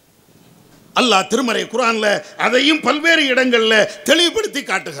 அல்லாஹ் திருமறை குர்ஆன்ல அதையும் பல்வேறு இடங்கள்ல தெளிவுபடுத்தி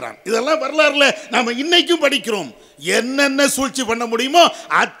காட்டுகிறான். இதெல்லாம் வரலாறுல நாம இன்னைக்கும் படிக்கிறோம். என்னென்ன சூழ்ச்சி பண்ண முடியுமோ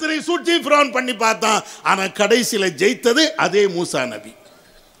அத்தனை சூழ்ச்சி ஃபிரௌன் பண்ணி பார்த்தான். ஆனா கடைசியில ஜெயித்தது அதே மூசா நபி.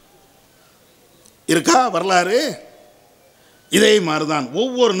 இருக்கா வரலாறு? இதே மாதிரிதான்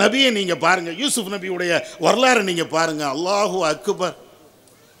ஒவ்வொரு நபியை நீங்க பாருங்க. யூசுப் நபியுடைய வரலாறு நீங்க பாருங்க. அல்லாஹு அக்பர்.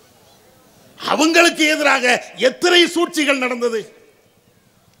 அவங்களுக்கு எதிராக எத்தனை சூழ்ச்சிகள் நடந்தது.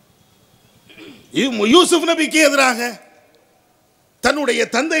 யூசுப் நபிக்கு எதிராக தன்னுடைய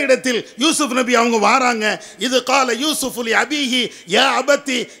தந்தை இடத்தில் யூசுப் நபி அவங்க வாராங்க. இது கால யூசுஃபுலி அபீஹி யா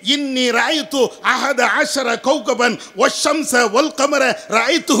அபத்தி இன்னி ரஅய்து அஹத அஷர கௌகபன் வஷம்ஸ வல் கமர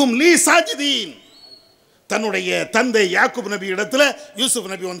ரஅய்துஹும் லீ சாஜிதீன். தன்னுடைய தந்தை யாக்கூப் நபி இடத்துல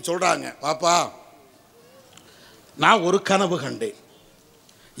யூசுப் நபி வந்து சொல்றாங்க, பாப்பா நான் ஒரு கனவு கண்டேன்.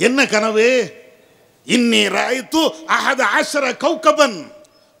 என்ன கனவு? இன்னி ரஅய்து அஹத அஷர கௌகபன்,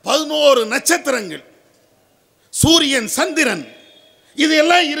 11 நட்சத்திரங்கள், சூரியன், சந்திரன், இது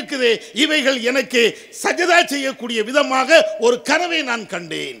எல்லாம் இருக்குது. இவைகள் எனக்கு சஜதா செய்யக்கூடிய விதமாக ஒரு கனவை நான்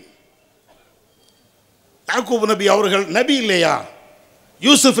கண்டேன். யாக்கூப் நபி அவர்கள் நபி இல்லையா?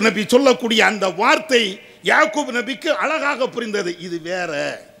 யூசுப் நபி சொல்லக்கூடிய அந்த வார்த்தை யாக்கூப் நபிக்கு அழகாக புரிந்தது. இது வேற,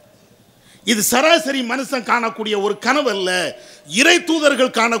 இது சராசரி மனுஷன் காணக்கூடிய ஒரு கனவு அல்ல, இறை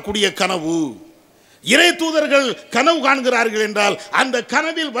தூதர்கள் காணக்கூடிய கனவு. இறை தூதர்கள் கனவு காண்கிறார்கள் என்றால் அந்த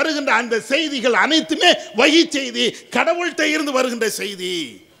கனவில் வருகின்ற அந்த செய்திகள் அனைத்துமே வஹி செய்தி, கடவுள்கிட்ட இருந்து வருகின்ற செய்தி.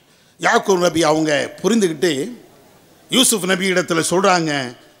 யாக்கூப் நபி அவங்க புரிந்துக்கிட்டு யூசுப் நபி இடத்துல சொல்றாங்க,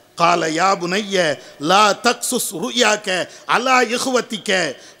 கால யா புனைய லா தக்சுஸ் ருயாக்க அலா இஹ்வத்திக்க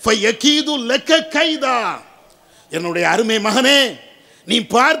ஃபயகீது லக்க கைதா. என்னுடைய அருமை மகனே, நீ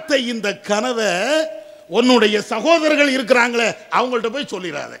பார்த்த இந்த கனவை உன்னுடைய சகோதரர்கள் இருக்கிறாங்களே அவங்கள்ட்ட போய்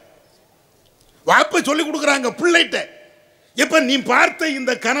சொல்லிடாத. வாப்ப சொல்லி கொடுக்குறாங்க பிள்ளைகிட்ட. எப்ப நீ பார்த்த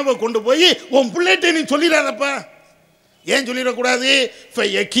இந்த கனவை கொண்டு போய் உன் பிள்ளைகிட்ட நீ சொல்லிடாதப்பா. ஏன் சொல்லிடக்கூடாது?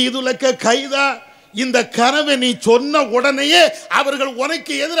 கைதா, இந்த கனவை நீ சொன்ன உடனேயே அவர்கள்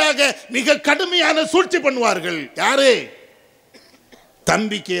உனக்கு எதிராக மிக கடுமையான சூழ்ச்சி பண்ணுவார்கள். யாரு?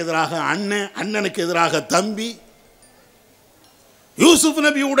 தம்பிக்கு எதிராக அண்ணன், அண்ணனுக்கு எதிராக தம்பி. யூசுப்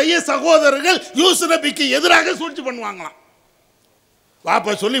நபியுடைய சகோதரர்கள் யூசுப் நபிக்கு எதிராக சூழ்ச்சி பண்ணுவாங்களாம்.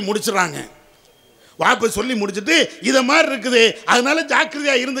 வாப்பா சொல்லி முடிச்சுறாங்க. வாப்ப சொல்லி முடிச்சுட்டு இத மாதிரி இருக்குது, அதனால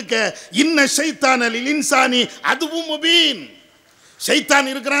ஜாக்கிரதையா இருந்துக்க. இன்ன ஷைத்தான லில் இன்சானி அதுவும் முபீன். ஷைத்தான்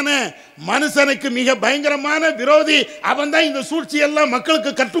இருக்கிறானே மனுஷனுக்கு மிக பயங்கரமான விரோதி. அவன் தான் இந்த சூழ்ச்சி எல்லாம்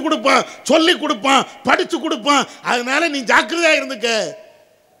மக்களுக்கு கற்றுக் கொடுப்பான், சொல்லி கொடுப்பான், படிச்சு கொடுப்பான். அதனால நீ ஜாக்கிரதையா இருந்துக்க.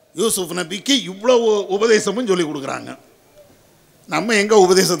 யூசுப் நபிக்கு இவ்வளவு உபதேசமும் சொல்லி கொடுக்குறாங்க. நம்ம எங்க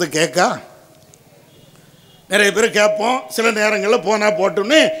உபதேசத்தை கேட்க? நிறைய பேர் கேட்போம், சில நேரங்களில் போனா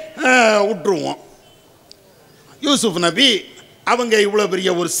போட்டுன்னு விட்டுருவோம். யூசுப் நபி அவங்க இவ்வளோ பெரிய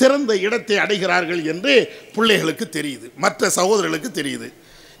ஒரு சிறந்த இடத்தை அடைகிறார்கள் என்று பிள்ளைகளுக்கு தெரியுது, மற்ற சகோதரர்களுக்கு தெரியுது.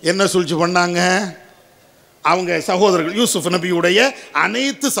 என்ன சூழ்ச்சி பண்ணாங்க? அவங்க சகோதரர்கள் யூசுப் நபியுடைய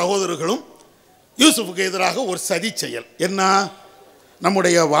அனைத்து சகோதரர்களும் யூசுஃபுக்கு எதிராக ஒரு சதி செயல். என்ன?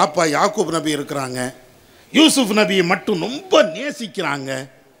 நம்முடைய வாப்பா யாக்கூப் நபி இருக்கிறாங்க, யூசுப் நபியை மட்டும் ரொம்ப நேசிக்கிறாங்க.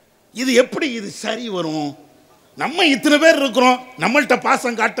 இது எப்படி இது சரி வரும்? நம்ம இத்தனை பேர் இருக்கிறோம், நம்மள்கிட்ட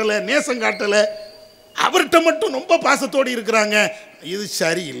பாசம் காட்டலை, நேசம் காட்டலை, அவர்கிட்ட மட்டும் ரொம்ப பாசத்தோடு இருக்கிறாங்க. இது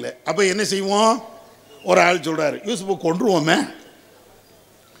சரியில்லை. அப்போ என்ன செய்வோம்? ஒரு ஆள் சொல்றாரு, யூசுஃபை கொன்றுவோமே,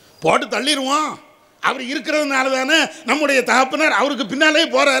 போட்டு தள்ளிடுவோம். அவர் இருக்கிறதுனால தானே நம்முடைய தகப்பனார் அவருக்கு பின்னாலே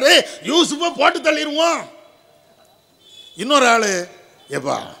போறாரு, யூசுஃபை போட்டு தள்ளிடுவோம். இன்னொரு ஆள்,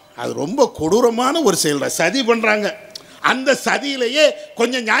 ஏப்பா அது ரொம்ப கொடூரமான ஒரு செயல், சதி பண்ணுறாங்க. அந்த சதியிலேயே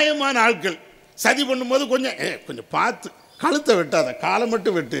கொஞ்சம் நியாயமான ஆட்கள் சதி பண்ணும்போது கொஞ்சம் பார்த்து கழுத்தை வெட்டாத, காலை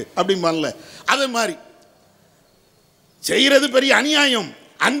மட்டும் வெட்டு அப்படிம்பான்ல, அதே மாதிரி செய்கிறது பெரிய அநியாயம்.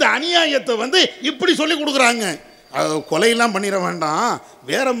 அந்த அநியாயத்தை இப்படி சொல்லி கொடுக்குறாங்க. கொலையெல்லாம் பண்ணிட வேண்டாம்,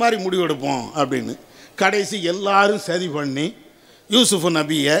 வேற மாதிரி முடிவெடுப்போம் அப்படின்னு. கடைசி எல்லாரும் சதி பண்ணி யூசுஃப்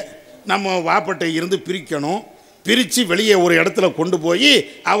நபியை நம்ம வாப்பட்டை இருந்து பிரிக்கணும். பிரித்து வெளியே ஒரு இடத்துல கொண்டு போய்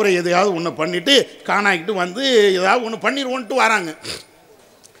அவரை எதையாவது ஒன்று பண்ணிவிட்டு காணாக்கிட்டு ஏதாவது ஒன்று பண்ணிடுவோன்ட்டு வராங்க.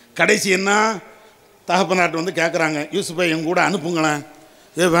 கடைசி என்ன? தகப்பனாட்டு கேட்குறாங்க, யூசுஃபை என் கூட அனுப்புங்களேன்.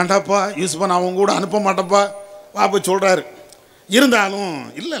 வேண்டாப்பா யூசுஃபை நான் அவங்க கூட அனுப்ப மாட்டேப்பா வாப்பா சொல்கிறாரு. இருந்தாலும்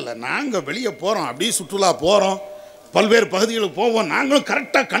இல்லை நாங்கள் வெளியே போகிறோம், அப்படியே சுற்றுலா போகிறோம், பல்வேறு பகுதிகளுக்கு போவோம், நாங்களும்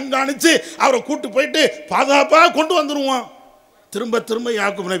கரெக்டாக கண்காணித்து அவரை கூப்பிட்டு போயிட்டு பாதுகாப்பாக கொண்டு வந்துடுவோம். திரும்ப திரும்ப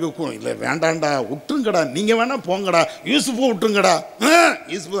யாக்கூப் நபி இல்லை வேண்டாண்டா, விட்டுருங்கடா, நீங்கள் வேணால் போங்கடா, யூசுஃபை விட்டுருங்கடா.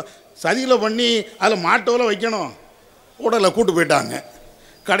 யூசுஃபு சதியில் பண்ணி அதில் மாட்டோவில் வைக்கணும், உடலை கூப்பிட்டு போயிட்டாங்க.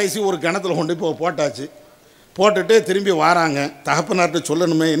 கடைசி ஒரு கிணத்துல கொண்டு போட்டாச்சு. போட்டுட்டு திரும்பி வராங்க. தகப்பனார்கிட்ட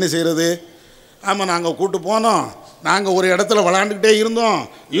சொல்லணுமே, என்ன செய்கிறது? ஆமாம் நாங்கள் கூப்பிட்டு போனோம், நாங்கள் ஒரு இடத்துல விளாண்டுக்கிட்டே இருந்தோம்,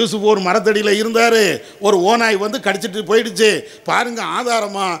 யூசுஃப் ஒரு மரத்தடியில் இருந்தார், ஒரு ஓநாய் கடிச்சிட்டு போயிடுச்சு, பாருங்கள்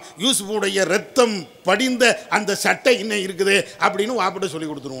ஆதாரமாக யூசுஃபுடைய ரத்தம் படிந்த அந்த சட்டை இன்னும் இருக்குது அப்படின்னு வாப்பிட்ட சொல்லி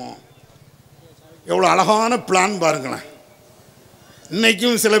கொடுத்துருவோம். எவ்வளோ அழகான பிளான் பாருங்களேன்.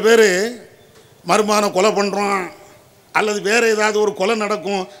 இன்றைக்கும் சில பேர் மருமான கொலை பண்ணுறோம் அல்லது வேறு ஏதாவது ஒரு கொலை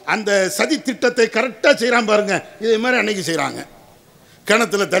நடக்கும், அந்த சதி திட்டத்தை கரெக்டாக செய்கிறான் பாருங்க. இதே மாதிரி அன்னைக்கு செய்கிறாங்க,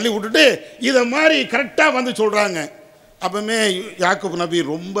 கிணத்துல தள்ளி விட்டுட்டு இதை மாதிரி கரெக்டாக சொல்கிறாங்க. அப்பவுமே யாக்கூப் நபி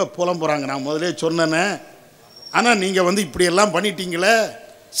ரொம்ப புலம்புறாங்க. நான் முதலே சொன்னேனே, ஆனால் நீங்கள் இப்படியெல்லாம் பண்ணிட்டீங்களே,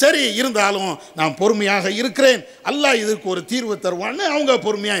 சரி இருந்தாலும் நான் பொறுமையாக இருக்கிறேன், அல்லாஹ் இதற்கு ஒரு தீர்வு தருவான்னு அவங்க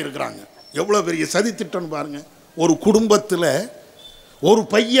பொறுமையாக இருக்கிறாங்க. எவ்வளோ பெரிய சதி திட்டம்னு பாருங்கள். ஒரு குடும்பத்தில் ஒரு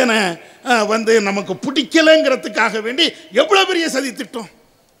பையனை நமக்கு பிடிக்கலைங்கிறதுக்காக வேண்டி எவ்வளோ பெரிய சதி திட்டம்.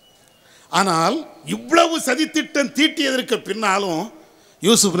 ஆனால் இவ்வளவு சதி திட்டம் தீட்டியதற்கு பின்னாலும்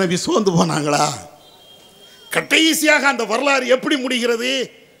யூசுப் நபி சோர்ந்து போனாங்களா? கடைசியாக அந்த வரலாறு எப்படி முடிகிறது?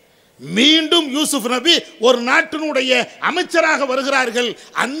 மீண்டும் யூசுப் நபி ஒரு நாட்டினுடைய அமைச்சராக வருகிறார்கள்.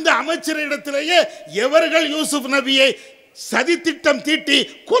 அந்த அமைச்சரிடத்திலேயே எவர்கள் யூசுப் நபியை சதி திட்டம் தீட்டி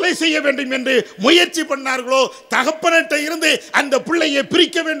கொலை செய்ய வேண்டும் என்று முயற்சி பண்ணார்களோ, தகப்பனிட்ட இருந்து அந்த பிள்ளையை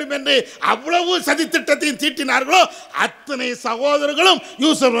பிரிக்க வேண்டும் என்று அவ்வளவு சதி திட்டத்தையும் தீட்டினார்களோ, அத்தனை சகோதரர்களும்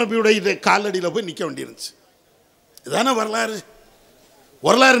யூசுப் நபியுடைய காலடியில் போய் நிற்க வேண்டியிருந்துச்சு. இதான வரலாறு.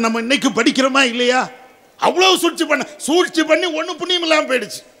 வரலாறு நம்ம இன்னைக்கு படிக்கிறோமா இல்லையா? அவ்வளவு சூழ்ச்சி பண்ணி ஒன்றும் புண்ணியம் இல்லாமல்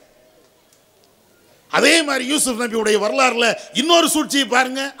போயிடுச்சு. அதே மாதிரி யூசுப் நபியுடைய வரலாறுல இன்னொரு சூழ்ச்சியை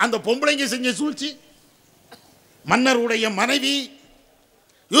பாருங்க. அந்த பொம்பளைங்க செஞ்ச சூழ்ச்சி. மன்னருடைய மனைவி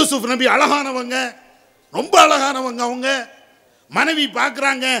யூசுப் நபி அழகானவங்க, ரொம்ப அழகானவங்க. அவங்க மனைவி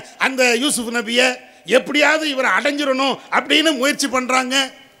பார்க்குறாங்க அந்த யூசுப் நபியை, எப்படியாவது இவரை அடைஞ்சிடணும் அப்படின்னு முயற்சி பண்ணுறாங்க.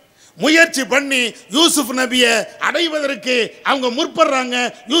 முயற்சி பண்ணி யூசுப் நபியை அடைவதற்கு அவங்க முற்படுறாங்க.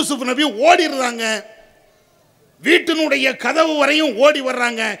 யூசுப் நபி ஓடிடுறாங்க. வீட்டினுடைய கதவு வரையும் ஓடி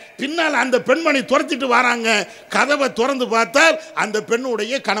வர்றாங்க. பின்னால் அந்த பெண்மணி துரத்திட்டு வராங்க. கதவை திறந்து பார்த்தால் அந்த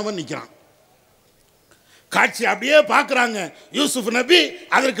பெண்ணுடைய கணவன் நிற்கிறான். காட்சி அப்படியே பார்க்குறாங்க. யூசுப் நபி,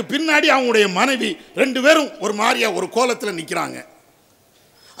 அதற்கு பின்னாடி அவங்களுடைய மனைவி, ரெண்டு பேரும் ஒரு மாதிரியா ஒரு கோலத்தில் நிற்கிறாங்க.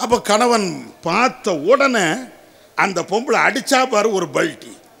 அப்போ கணவன் பார்த்த உடனே அந்த பொம்பளை அடிச்சா பாரு ஒரு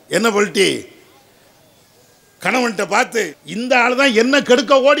பல்ட்டி. என்ன பல்ட்டி? கணவன்கிட்ட பார்த்து, இந்த ஆள் தான் என்ன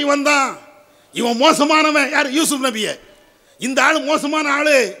கெடுக்க ஓடி வந்தான், இவன் மோசமானவன். யார்? யூசுப் நபியை. இந்த ஆள் மோசமான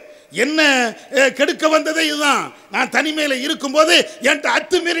ஆளு, என்ன கெடுக்க வந்ததே இதுதான். நான் தனிமையில் இருக்கும்போது என்கிட்ட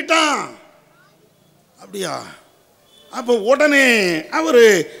அத்துமீறிட்டான். அப்படியா? அப்போ உடனே அவர்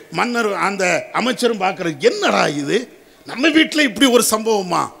மன்னர் அந்த அமைச்சரும் பார்க்குற, என்னடா இது, நம்ம வீட்டில் இப்படி ஒரு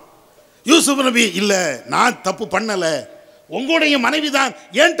சம்பவமா? யூசுப் நபி, இல்லை நான் தப்பு பண்ணலை, உங்களுடைய மனைவி தான்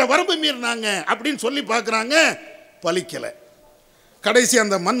என்கிட்ட வரம்பு மீறினாங்க அப்படின்னு சொல்லி பார்க்குறாங்க. பலிக்கலை. கடைசி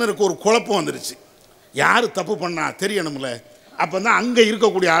அந்த மன்னருக்கு ஒரு குழப்பம் வந்துருச்சு. யார் தப்பு பண்ணா தெரியணும்ல. அப்போ தான் அங்கே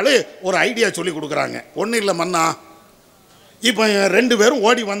இருக்கக்கூடிய ஆள் ஒரு ஐடியா சொல்லி கொடுக்குறாங்க. ஒன்றும் இல்லை மன்னா, இப்போ ரெண்டு பேரும்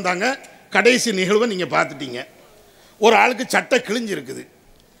ஓடி வந்தாங்க. கடைசி நிகழ்வை நீங்கள் பார்த்துட்டீங்க. ஒரு ஆளுக்கு சட்டை கிழிஞ்சிருக்குது.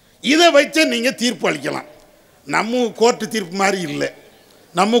 இதை வச்சு நீங்கள் தீர்ப்பு அளிக்கலாம். நம்ம கோர்ட்டு தீர்ப்பு மாதிரி இல்லை.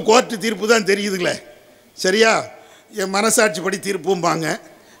 நம்ம கோர்ட்டு தீர்ப்பு தான் தெரியுதுங்களே, சரியா? என் மனசாட்சிப்படி தீர்ப்பும்பாங்க.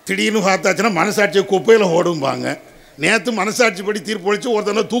 திடீர்னு பார்த்தாச்சுன்னா மனசாட்சியை குப்பையில் ஓடும்பாங்க. நேற்று மனசாட்சிப்படி தீர்ப்பு அளித்து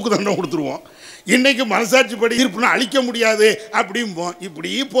ஒருத்தனை தூக்கு தண்டனை கொடுத்துருவோம். இன்றைக்கி மனசாட்சிப்படி தீர்ப்புனா அளிக்க முடியாது அப்படிம்போம். இப்படி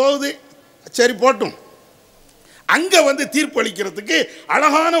போகுது. சரி போட்டும். அங்கே வந்து தீர்ப்பு அளிக்கிறதுக்கு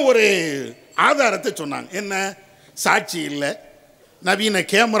அழகான ஒரு ஆதாரத்தை சொன்னாங்க. என்ன? சாட்சி இல்லை, நவீன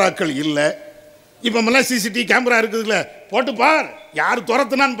கேமராக்கள் இல்லை. இப்போமெல்லாம் சிசிடிவி கேமரா இருக்குதுல்ல, போட்டு பார், யார்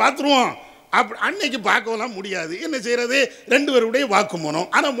துரத்துனான்னு பார்த்துருவோம். அன்னைக்கு பார்க்கலாம் முடியாது. என்ன செய்கிறது? ரெண்டு பேருடைய வாக்குமூலம்.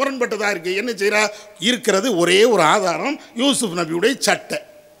 ஆனால் முரண்பட்டதாக இருக்குது. என்ன செய்கிறா? இருக்கிறது ஒரே ஒரு ஆதாரம், யூசுப் நபியுடைய சட்டை.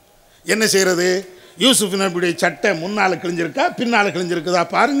 என்ன செய்கிறது? யூசுப் நபியுடைய சட்டை முன்னால் கிழிஞ்சிருக்கா பின்னால் கிழிஞ்சிருக்குதா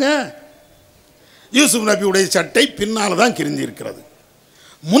பாருங்க. யூசுப் நபியுடைய சட்டை பின்னால் தான் கிழிஞ்சி இருக்கிறது.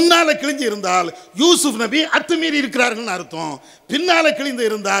 முன்னால் கிழிஞ்சு இருந்தால் யூசுப் நபி அத்துமீறி இருக்கிறார்கள் அர்த்தம். பின்னால் கிழிந்து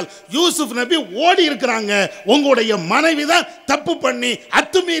இருந்தால் யூசுப் நபி ஓடி இருக்கிறாங்க. உங்களுடைய மனைவி தான் தப்பு பண்ணி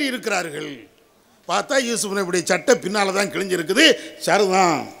அத்துமீறி இருக்கிறார்கள். பார்த்தா யூசுப் நபியுடைய சட்டை பின்னால் தான் கிழிஞ்சு இருக்குது.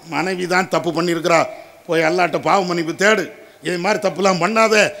 சரிதான், மனைவி தான் தப்பு பண்ணியிருக்கிறா, போய் அல்லாட்ட பாவ மன்னிப்பு தேடு, இது மாதிரி தப்புலாம்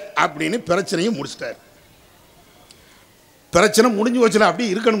பண்ணாத அப்படின்னு பிரச்சனையும் முடிச்சிட்டார். பிரச்சனை முடிஞ்சு வச்சுல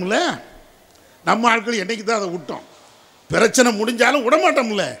அப்படி இருக்கணும்ல. நம்ம ஆட்கள் என்னைக்கு தான் அதை விட்டோம். பிரச்சனை முடிஞ்சாலும்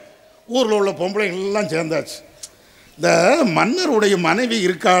விடமாட்டோம்ல. ஊரில் உள்ள பொம்பளைகள் எல்லாம் சேர்ந்தாச்சு. இந்த மன்னருடைய மனைவி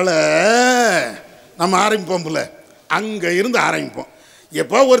இருக்கால, நம்ம ஆரம்பிப்போம்ல, அங்கே இருந்து ஆரம்பிப்போம்.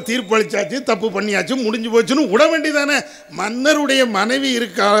 எப்போ ஒரு தீர்ப்பு அளிச்சாச்சு, தப்பு பண்ணியாச்சு, முடிஞ்சு போச்சுன்னு விட வேண்டியதானே. மன்னருடைய மனைவி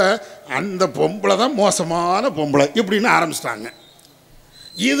இருக்கா, அந்த பொம்பளை தான் மோசமான பொம்பளை இப்படின்னு ஆரம்பிச்சிட்டாங்க.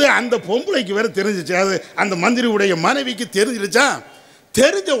 இது அந்த பொம்பளைக்கு வேறு தெரிஞ்சிச்சு. அது அந்த மந்திரியுடைய மனைவிக்கு தெரிஞ்சிருச்சா.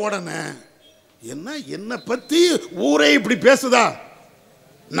 தெரிஞ்ச உடனே என்ன, என்னை பற்றி ஊரே இப்படி பேசுதா,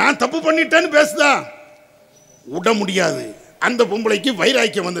 நான் தப்பு பண்ணிட்டேன்னு பேசுதா, விட முடியாது. அந்த பொம்பளைக்கு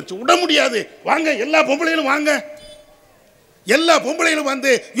வைராக்கியம் வந்துருச்சு. விட முடியாது. வாங்க எல்லா பொம்பளைகளும் வாங்க, எல்லா பொம்பளைகளும்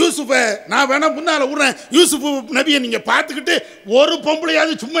வந்து யூசுஃபை நான் வேணா முன்னால் விடுறேன், யூசுஃப் நபியை நீங்கள் பார்த்துக்கிட்டு ஒரு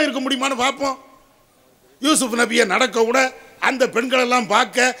பொம்பளையாவது சும்மா இருக்க முடியுமான்னு பார்ப்போம். யூசுஃப் நபியை நடக்க விட அந்த பெண்களெல்லாம்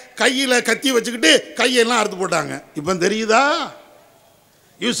பார்க்க கையில் கத்தி வச்சுக்கிட்டு கையெல்லாம் அறுத்து போட்டாங்க. இப்போ தெரியுதா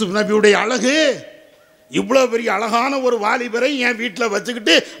யூசுப் நபியுடைய அழகு? இவ்வளோ பெரிய அழகான ஒரு வாலிபரை என் வீட்டில்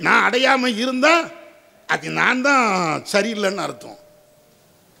வச்சுக்கிட்டு நான் அடையாமல் இருந்தால் அது நான் தான் சரியில்லைன்னு அர்த்தம்.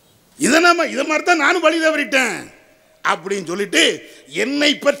 இதை மாதிரி தான் நானும் வழி தவறிட்டேன் அப்படின்னு சொல்லிட்டு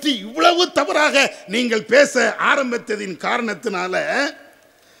என்னை பற்றி இவ்வளவு தவறாக நீங்கள் பேச ஆரம்பித்ததின் காரணத்தினால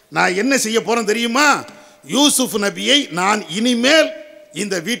நான் என்ன செய்ய போகிறேன் தெரியுமா? யூசுப் நபியை நான் இனிமேல்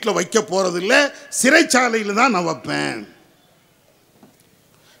இந்த வீட்டில் வைக்க போகிறதில்லை, சிறைச்சாலையில் தான் நான் வைப்பேன்.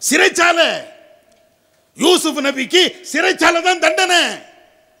 சிறைச்சாலை, யூசுப் நபிக்கு சிறைச்சாலை தான் தண்டனை.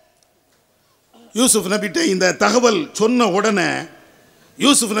 யூசுப் நபிட்ட இந்த தகவல் சொன்ன உடனே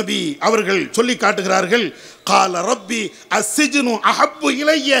யூசுப் நபி அவர்கள் சொல்லி காட்டுகிறார்கள், கால ரப்பி அஸ்ஸிஜ்னு அஹப்பு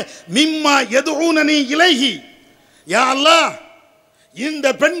இலைய மிம்மா யதுஊனனி இலைஹி. யா அல்லாஹ், இந்த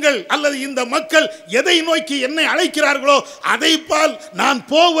பெண்கள் அல்லது இந்த மக்கள் எதை நோக்கி என்னை அழைக்கிறார்களோ அதை பால் நான்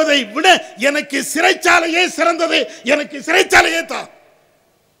போவதை விட எனக்கு சிறைச்சாலையே சிறந்தது, எனக்கு சிறைச்சாலையே தான்.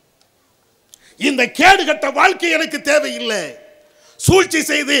 இந்த கேடுகட்ட வாழ்க்கை எனக்கு தேவையில்லை. சூழ்ச்சி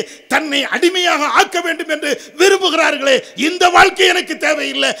செய்து தன்னை அடிமையாக ஆக்க வேண்டும் என்று விரும்புகிறார்களே, இந்த வாழ்க்கை எனக்கு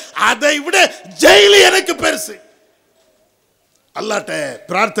தேவையில்லை, அதை விட ஜெயிலு எனக்கு பெருசு. அல்லாஹ்ட்ட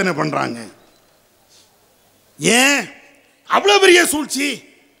பிரார்த்தனை பண்றாங்க. ஏன் அவ்வளவு பெரிய சூழ்ச்சி?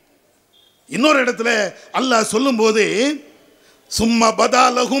 இன்னொரு இடத்துல அல்லாஹ் சொல்லும்போது, சும்மா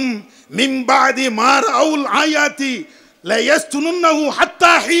பதாலஹும் மின் பாதி மாரவுல் ஆயாத்தி லயஸ்துனுன்னஹு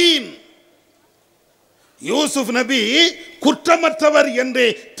ஹத்தா ஹீன். யூசுப் நபி குற்றமற்றவர் என்று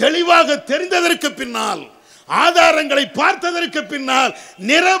தெளிவாக தெரிந்ததற்கு பின்னால், ஆதாரங்களை பார்த்ததற்கு பின்னால்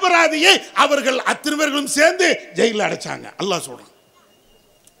நிரபராதியை அவர்கள் அத்தனை பேர்களும் சேர்ந்து ஜெயிலில் அடைச்சாங்க. அல்லாஹ் சொல்றான்.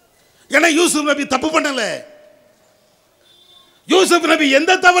 ஏன்னா யூசுப் நபி தப்பு பண்ணல, யூசுப் நபி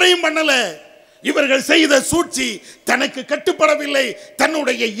எந்த தவறையும் பண்ணல. இவர்கள் செய்த சூழ்ச்சி தனக்கு கட்டுப்படவில்லை,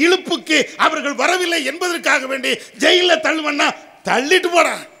 தன்னுடைய இழுப்புக்கு அவர்கள் வரவில்லை என்பதற்காக வேண்டி ஜெயிலில் தள்ளுவன்னா தள்ளிட்டு போட,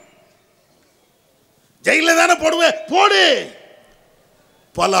 ஜெயில தானே போடுவேன், போடு.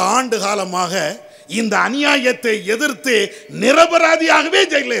 பல ஆண்டு காலமாக இந்த அநியாயத்தை எதிர்த்து நிரபராதியாகவே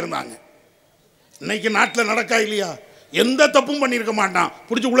ஜெயிலில் இருந்தாங்க. இன்னைக்கு நாட்டில் நடக்கா இல்லையா? எந்த தப்பும் பண்ணியிருக்க மாட்டான்,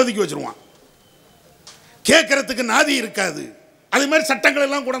 பிடிச்சி உள்ளதுக்கு வச்சிருவான், கேட்கறதுக்கு நாதி இருக்காது. அதே மாதிரி சட்டங்கள்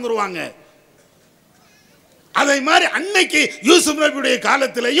எல்லாம் கொண்டுருவாங்க. அதே மாதிரி அன்னைக்கு யூசுப் நபியுடைய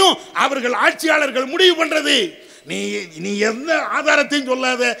காலத்திலையும் அவர்கள் ஆட்சியாளர்கள் முடிவு பண்றது, நீ எந்த ஆதாரத்தையும்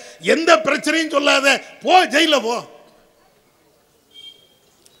சொல்லாத, எந்த பிரச்சனையும் சொல்லாத, போ ஜெயில போ.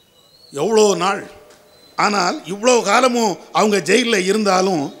 எவ்வளோ நாள் ஆனால் இவ்வளோ காலமும் அவங்க ஜெயிலில்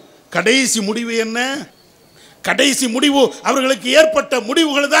இருந்தாலும் கடைசி முடிவு என்ன? கடைசி முடிவு அவர்களுக்கு ஏற்பட்ட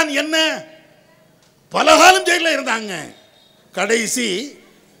முடிவுகள் தான் என்ன? பல காலம் ஜெயிலில் இருந்தாங்க. கடைசி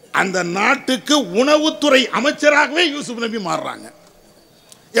அந்த நாட்டுக்கு உணவுத்துறை அமைச்சராகவே யூசுப் நபி மாறுறாங்க.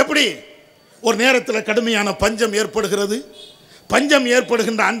 எப்படி? ஒரு நேரத்தில் கடுமையான பஞ்சம் ஏற்படுகிறது. பஞ்சம்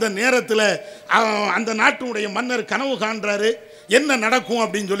ஏற்படுகின்ற அந்த நேரத்தில் அந்த நாட்டினுடைய மன்னர் கனவு காண்றாரு, என்ன நடக்கும்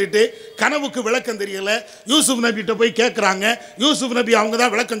அப்படின்னு சொல்லிட்டு. கனவுக்கு விளக்கம் தெரியல. யூசுப் நபிகிட்ட போய் கேட்குறாங்க. யூசுப் நபி அவங்க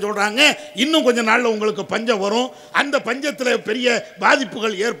தான் விளக்கம் சொல்கிறாங்க. இன்னும் கொஞ்சம் நாளில் உங்களுக்கு பஞ்சம் வரும், அந்த பஞ்சத்தில் பெரிய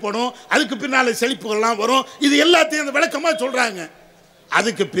பாதிப்புகள் ஏற்படும், அதுக்கு பின்னால் செழிப்புகள்லாம் வரும், இது எல்லாத்தையும் அந்த விளக்கமாக சொல்கிறாங்க.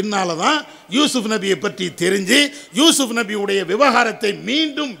 அதுக்கு பின்னால தான் யூசுப் நபியை பற்றி தெரிஞ்சு யூசுப் நபியுடைய விவகாரத்தை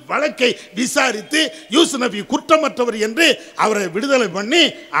மீண்டும் வழக்கை விசாரித்து யூசுப் நபி குற்றமற்றவர் என்று அவரை விடுதலை பண்ணி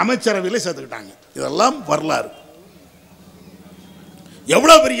அமைச்சரவையில் சேர்த்துக்கிட்டாங்க. இதெல்லாம் வரலாறு.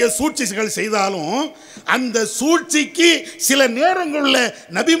 எவ்வளவு பெரிய சூழ்ச்சிகள் செய்தாலும் அந்த சூழ்ச்சிக்கு சில நேரங்களில்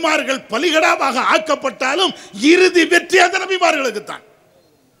நபிமார்கள் பலிகடாவாக ஆக்கப்பட்டாலும் இறுதி வெற்றி அந்த நபிமார்களுக்கு தான்.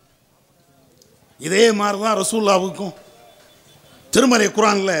 இதே மாதிரிதான் ரசூலுல்லாஹ்வுக்கும் திருமறை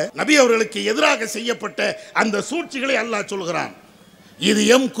குர்ஆன்ல நபி அவர்களுக்கு எதிராக செய்யப்பட்ட அந்த சூழ்ச்சிகளை அல்லாஹ் சொல்கிறான். இது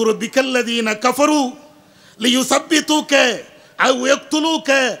யம்குரு பிகல்லதீன கஃபரு லியுஸப்பிதுக அவ் யக்துலூக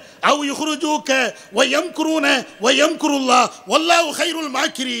அவ் யுக்ரிஜூக வ யம்குரூன வ யம்குருல்லாஹ் வல்லாஹு கைருல்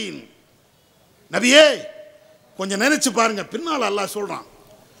மாக்கிரீன். நபியே கொஞ்சம் நினைச்சு பாருங்க. பின்னால் அல்லாஹ் சொல்றான்,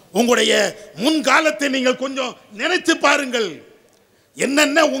 உங்களுடைய முன்காலத்தை நீங்கள் கொஞ்சம் நினைத்து பாருங்கள்,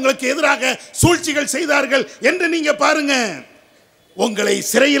 என்னென்ன உங்களுக்கு எதிராக சூழ்ச்சிகள் செய்தார்கள் என்று நீங்க பாருங்க. உங்களை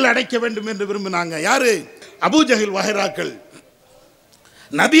சிறையில் அடைக்க வேண்டும் என்று விரும்பினாங்க. யாரு? அபூஜஹல் வஹைராக்கள்.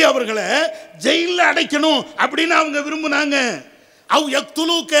 நபி அவர்களை ஜெயிலில் அடைக்கணும் அப்படின்னு அவங்க விரும்பினாங்க. அவ்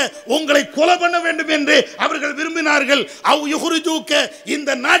யக்துலூக உங்களை கொலை பண்ண வேண்டும் என்று அவர்கள் விரும்பினார்கள். அவ் யுஹ்ரிஜூக இந்த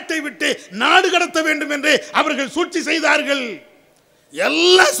நாட்டை விட்டு நாடு கடத்த வேண்டும் என்று அவர்கள் சூழ்ச்சி செய்தார்கள்.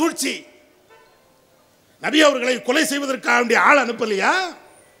 எல்லா சூழ்ச்சி. நபி அவர்களை கொலை செய்வதற்காக வேண்டிய ஆள் அனுப்பலையா?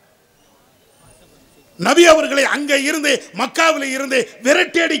 நபி அவர்களை அங்கே இருந்து மக்காவில் இருந்து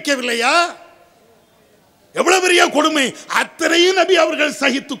விரட்டி அடிக்கவில்லையா? எவ்வளவு பெரிய கொடுமை! அத்தனையும் நபி அவர்கள்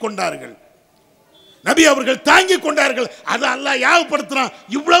சகித்துக் கொண்டார்கள், நபி அவர்கள் தாங்கிக் கொண்டார்கள். அதை அல்லாஹ் யாவப்படுத்தினான்,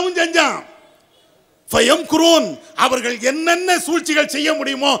 இவ்வளவும் செஞ்சான். ஃபயம்குரூன் அவர்கள் என்னென்ன சூழ்ச்சிகள் செய்ய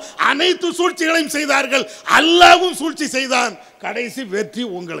முடியுமோ அனைத்து சூழ்ச்சிகளையும் செய்தார்கள். அல்லாஹ்வும் சூழ்ச்சி செய்தான். கடைசி வெற்றி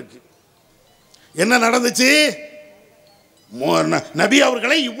உங்களுக்கு. என்ன நடந்துச்சு? நபி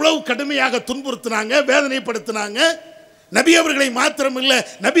அவர்களை இவ்வளவு கடுமையாக துன்புறுத்தினாங்க, வேதனைப்படுத்தினாங்க. நபி அவர்களை மாத்திரமில்லை,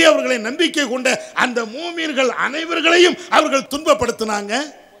 நபி அவர்களை நம்பிக்கை கொண்ட அந்த மூமின்கள் அனைவர்களையும் அவர்கள் துன்பப்படுத்தினாங்க.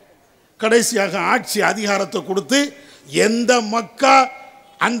 கடைசியாக ஆட்சி அதிகாரத்தை கொடுத்து எந்த மக்கா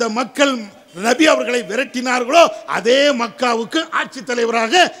அந்த மக்கள் நபி அவர்களை விரட்டினார்களோ அதே மக்காவுக்கு ஆட்சி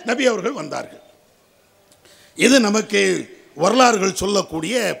தலைவராக நபி அவர்கள் வந்தார்கள். இது நமக்கு வரலாறுகள்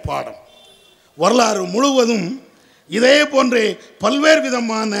சொல்லக்கூடிய பாடம். வரலாறு முழுவதும் இதே போன்று பல்வேறு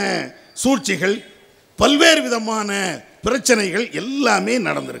விதமான சூழ்ச்சிகள், பல்வேறு விதமான பிரச்சனைகள் எல்லாமே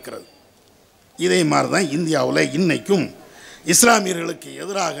நடந்திருக்கிறது. இதே மாதிரி தான் இந்தியாவில் இன்னைக்கும் இஸ்லாமியர்களுக்கு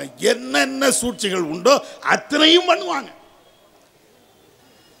எதிராக என்னென்ன சூழ்ச்சிகள் உண்டோ அத்தனையும் பண்ணுவாங்க.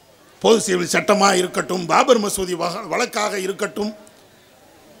 பொது சிவில் சட்டமாக இருக்கட்டும், பாபர் மசூதி வழக்காக இருக்கட்டும்,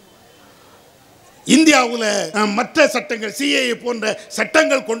 இந்தியாவில் மற்ற சட்டங்கள் சிஏஏ போன்ற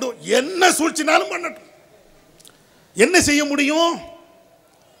சட்டங்கள் கொண்டு என்ன சூழ்ச்சினாலும் பண்ணட்டும். என்ன செய்ய முடியும்?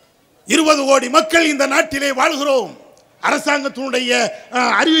 20 கோடி மக்கள் இந்த நாட்டிலே வாழ்கிறோம். அரசாங்கத்தினுடைய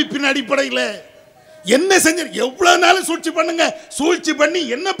அறிவிப்பின் அடிப்படையில் என்ன செஞ்ச எவ்வளவு நாளும் சூழ்ச்சி பண்ணுங்க. சூழ்ச்சி பண்ணி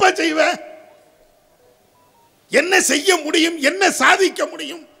என்னப்பா செய்வ? என்ன செய்ய முடியும்? என்ன சாதிக்க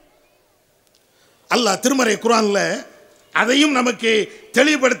முடியும்? அல்லாஹ் திருமறை குர்ஆன்ல அதையும் நமக்கு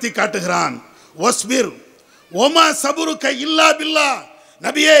தெளிவுபடுத்தி காட்டுகிறான். வஸ்பிர் ஒமா சபுருக இல்லா பில்லாஹ்.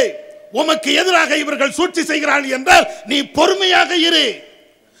 நபியே, உமக்கு எதிராக இவர்கள் சூழ்ச்சி செய்கிறார்கள் என்றால் நீ பொறுமையாக இரு.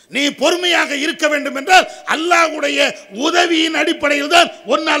 நீ பொறுமையாக இருக்க வேண்டும் என்றால் அல்லாஹ்வுடைய உதவியின் அடிப்படையில் தான்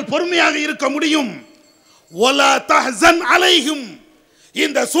உன்னால் பொறுமையாக இருக்க முடியும். வலா தஹ்சன் அலைஹிம்.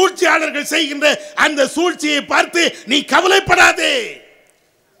 இந்த சூழ்ச்சியாளர்கள் செய்கின்ற அந்த சூழ்ச்சியை பார்த்து நீ கவலைப்படாதே.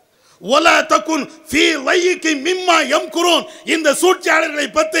 வலா தகுன் ஃபீ லையிகி மிம்மா யம்குரூன். இந்த சூழ்ச்சியாளர்களை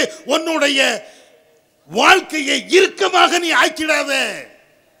பார்த்து உன்னுடைய வாழ்க்கையை இறுக்கமாக நீ ஆக்கிடாத.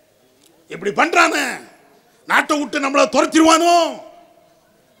 இப்படி பண்றானே, நாட்டை விட்டு நம்மளை துரத்திடுவானோ,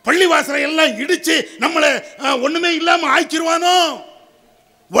 பள்ளிவாசலை எல்லாம் இடிச்சு நம்மளை ஒண்ணுமே இல்லாம ஆக்கிடுவானோ,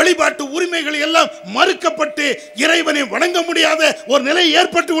 வழிபாட்டு உரிமைகள் எல்லாம் மறுக்கப்பட்டு இறைவனை வணங்க முடியாத ஒரு நிலை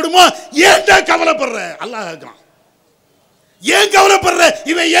ஏற்பட்டு விடுமோ? ஏன்டா கவலைப்படுற? அல்லாஹ் கேட்கிறான், ஏன் கவலைப்படுற?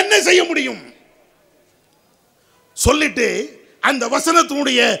 இவன் என்ன செய்ய முடியும்? சொல்லிட்டு அந்த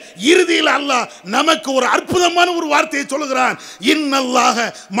வசனத்தினுடைய இறுதியில் அல்லாஹ் நமக்கு ஒரு அற்புதமான ஒரு வார்த்தையை சொல்லுகிறான். இன்னல்லாஹ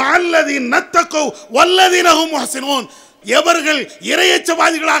மஅல்லதீன நத்தகூ வல்லதீன ஹும் முஹ்ஸினூன். எவர்கள்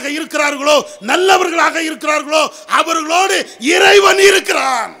இறையச்சவாதிகளாக இருக்கிறார்களோ, நல்லவர்களாக இருக்கிறார்களோ, அவர்களோடு இறைவன்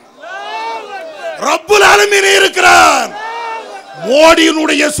இருக்கிறான். ரப்புல் ஆலமீன் இருக்கிறான்.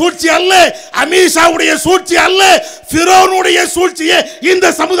 மோடியினுடைய சூழ்ச்சி அல்ல, அமீஷாவுடைய சூழ்ச்சி அல்ல, ஃபிரௌனுடைய சூழ்ச்சியை இந்த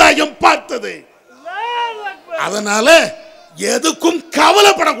சமுதாயம் பார்த்தது. அதனால எதுக்கும்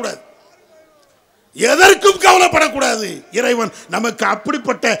கவலைப்படக்கூடாது, எதற்கும் கவலைப்படக்கூடாது. இறைவன் நமக்கு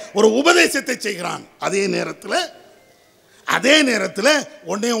அப்படிப்பட்ட ஒரு உபதேசத்தை செய்கிறான். அதே நேரத்தில்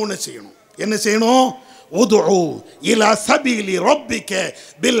ஒன்னே ஒன்று செய்யணும். என்ன செய்யணும்? உதுஉ இலா சபீலி ரப்பிக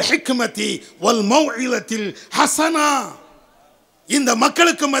பில் ஹிக்மதி வல் மௌஇலத்தில் ஹஸனா. இந்த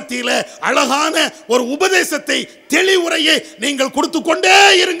மக்களுக்கு மத்தியில் அழகான ஒரு உபதேசத்தை, தெளிவுரையை நீங்கள் கொடுத்து கொண்டே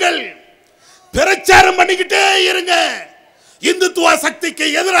இருங்கள், பிரச்சாரம் பண்ணிக்கிட்டே இருங்க. இந்துத்துவ சக்திக்கு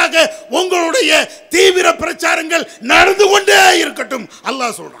எதிராக உங்களுடைய தீவிர பிரச்சாரங்கள் நடந்து கொண்டே இருக்கட்டும்.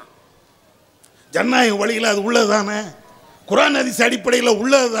 அல்லாஹ் சொல்றான். ஜனநாயக வழியில் அது உள்ளதுதானே, குர்ஆன் ஹதீஸ் அடிப்படையில்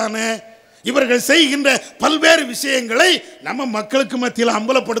உள்ளதுதானே. இவர்கள் செய்கின்ற பல்வேறு விஷயங்களை நம்ம மக்களுக்கு மத்தியில்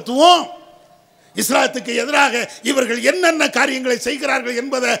அம்பலப்படுத்துவோம். இஸ்லாத்துக்கு எதிராக இவர்கள் என்னென்ன காரியங்களை செய்கிறார்கள்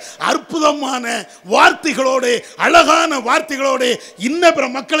என்பதை அற்புதமான வார்த்தைகளோடு, அழகான வார்த்தைகளோடு இன்ன பிற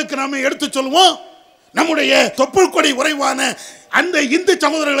மக்களுக்கு நாம எடுத்து சொல்லுவோம். நம்முடைய தொப்புள் கொடி உறைவான அந்த இந்து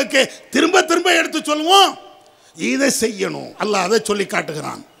சகோதரர்களுக்கு திரும்ப திரும்ப எடுத்து சொல்லுவோம். இதை செய்யணும். அல்லாஹ் அதை சொல்லி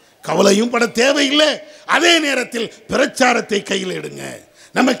காட்டுகிறான். கவலையும் பட தேவையில்லை. அதே நேரத்தில் பிரச்சாரத்தை கையில் எடுங்க.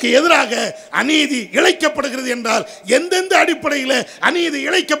 நமக்கு எதிராக அநீதி இழைக்கப்படுகிறது என்றால் எந்தெந்த அடிப்படையில் அநீதி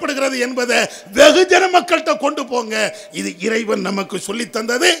இழைக்கப்படுகிறது என்பதை வெகுஜன மக்கள்கிட்ட கொண்டு போங்க. இது இறைவன் நமக்கு சொல்லி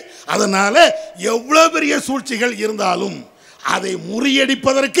தந்தது. அதனால எவ்வளவு பெரிய சூழ்ச்சிகள் இருந்தாலும் அதை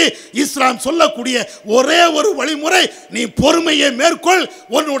முறியடிப்பதற்கு இஸ்லாம் சொல்லக்கூடிய ஒரே ஒரு வழிமுறை, நீ பொறுமையை மேற்கொள்,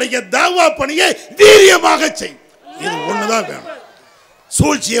 உன்னுடைய தாவா பணியை வீரியமாக செய். இது ஒண்ணுதான் வேணும்.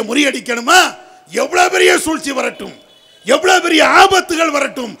 சூழ்ச்சியை முறியடிக்கணுமா? எவ்வளவு பெரிய சூழ்ச்சி வரட்டும், எவ்வளவு பெரிய ஆபத்துகள்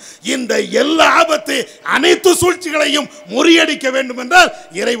வரட்டும், இந்த எல்லா ஆபத்து அனைத்து சூழ்ச்சிகளையும் முறியடிக்க வேண்டும் என்றால்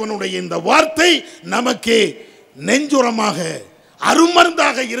இறைவனுடைய இந்த வார்த்தை நமக்கு நெஞ்சுரமாக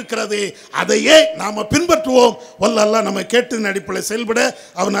அருமருந்தாக இருக்கிறது. அதையே நாம பின்பற்றுவோம். வல்ல அல்லாஹ் நம்ம கேட்டதின் அடிப்படையில் செயல்பட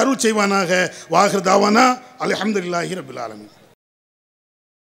அவன் அருள் செய்வானாக. வாஹிர் தாவானா அல்ஹம்துலில்லாஹி ரப்பில் ஆலமீன்.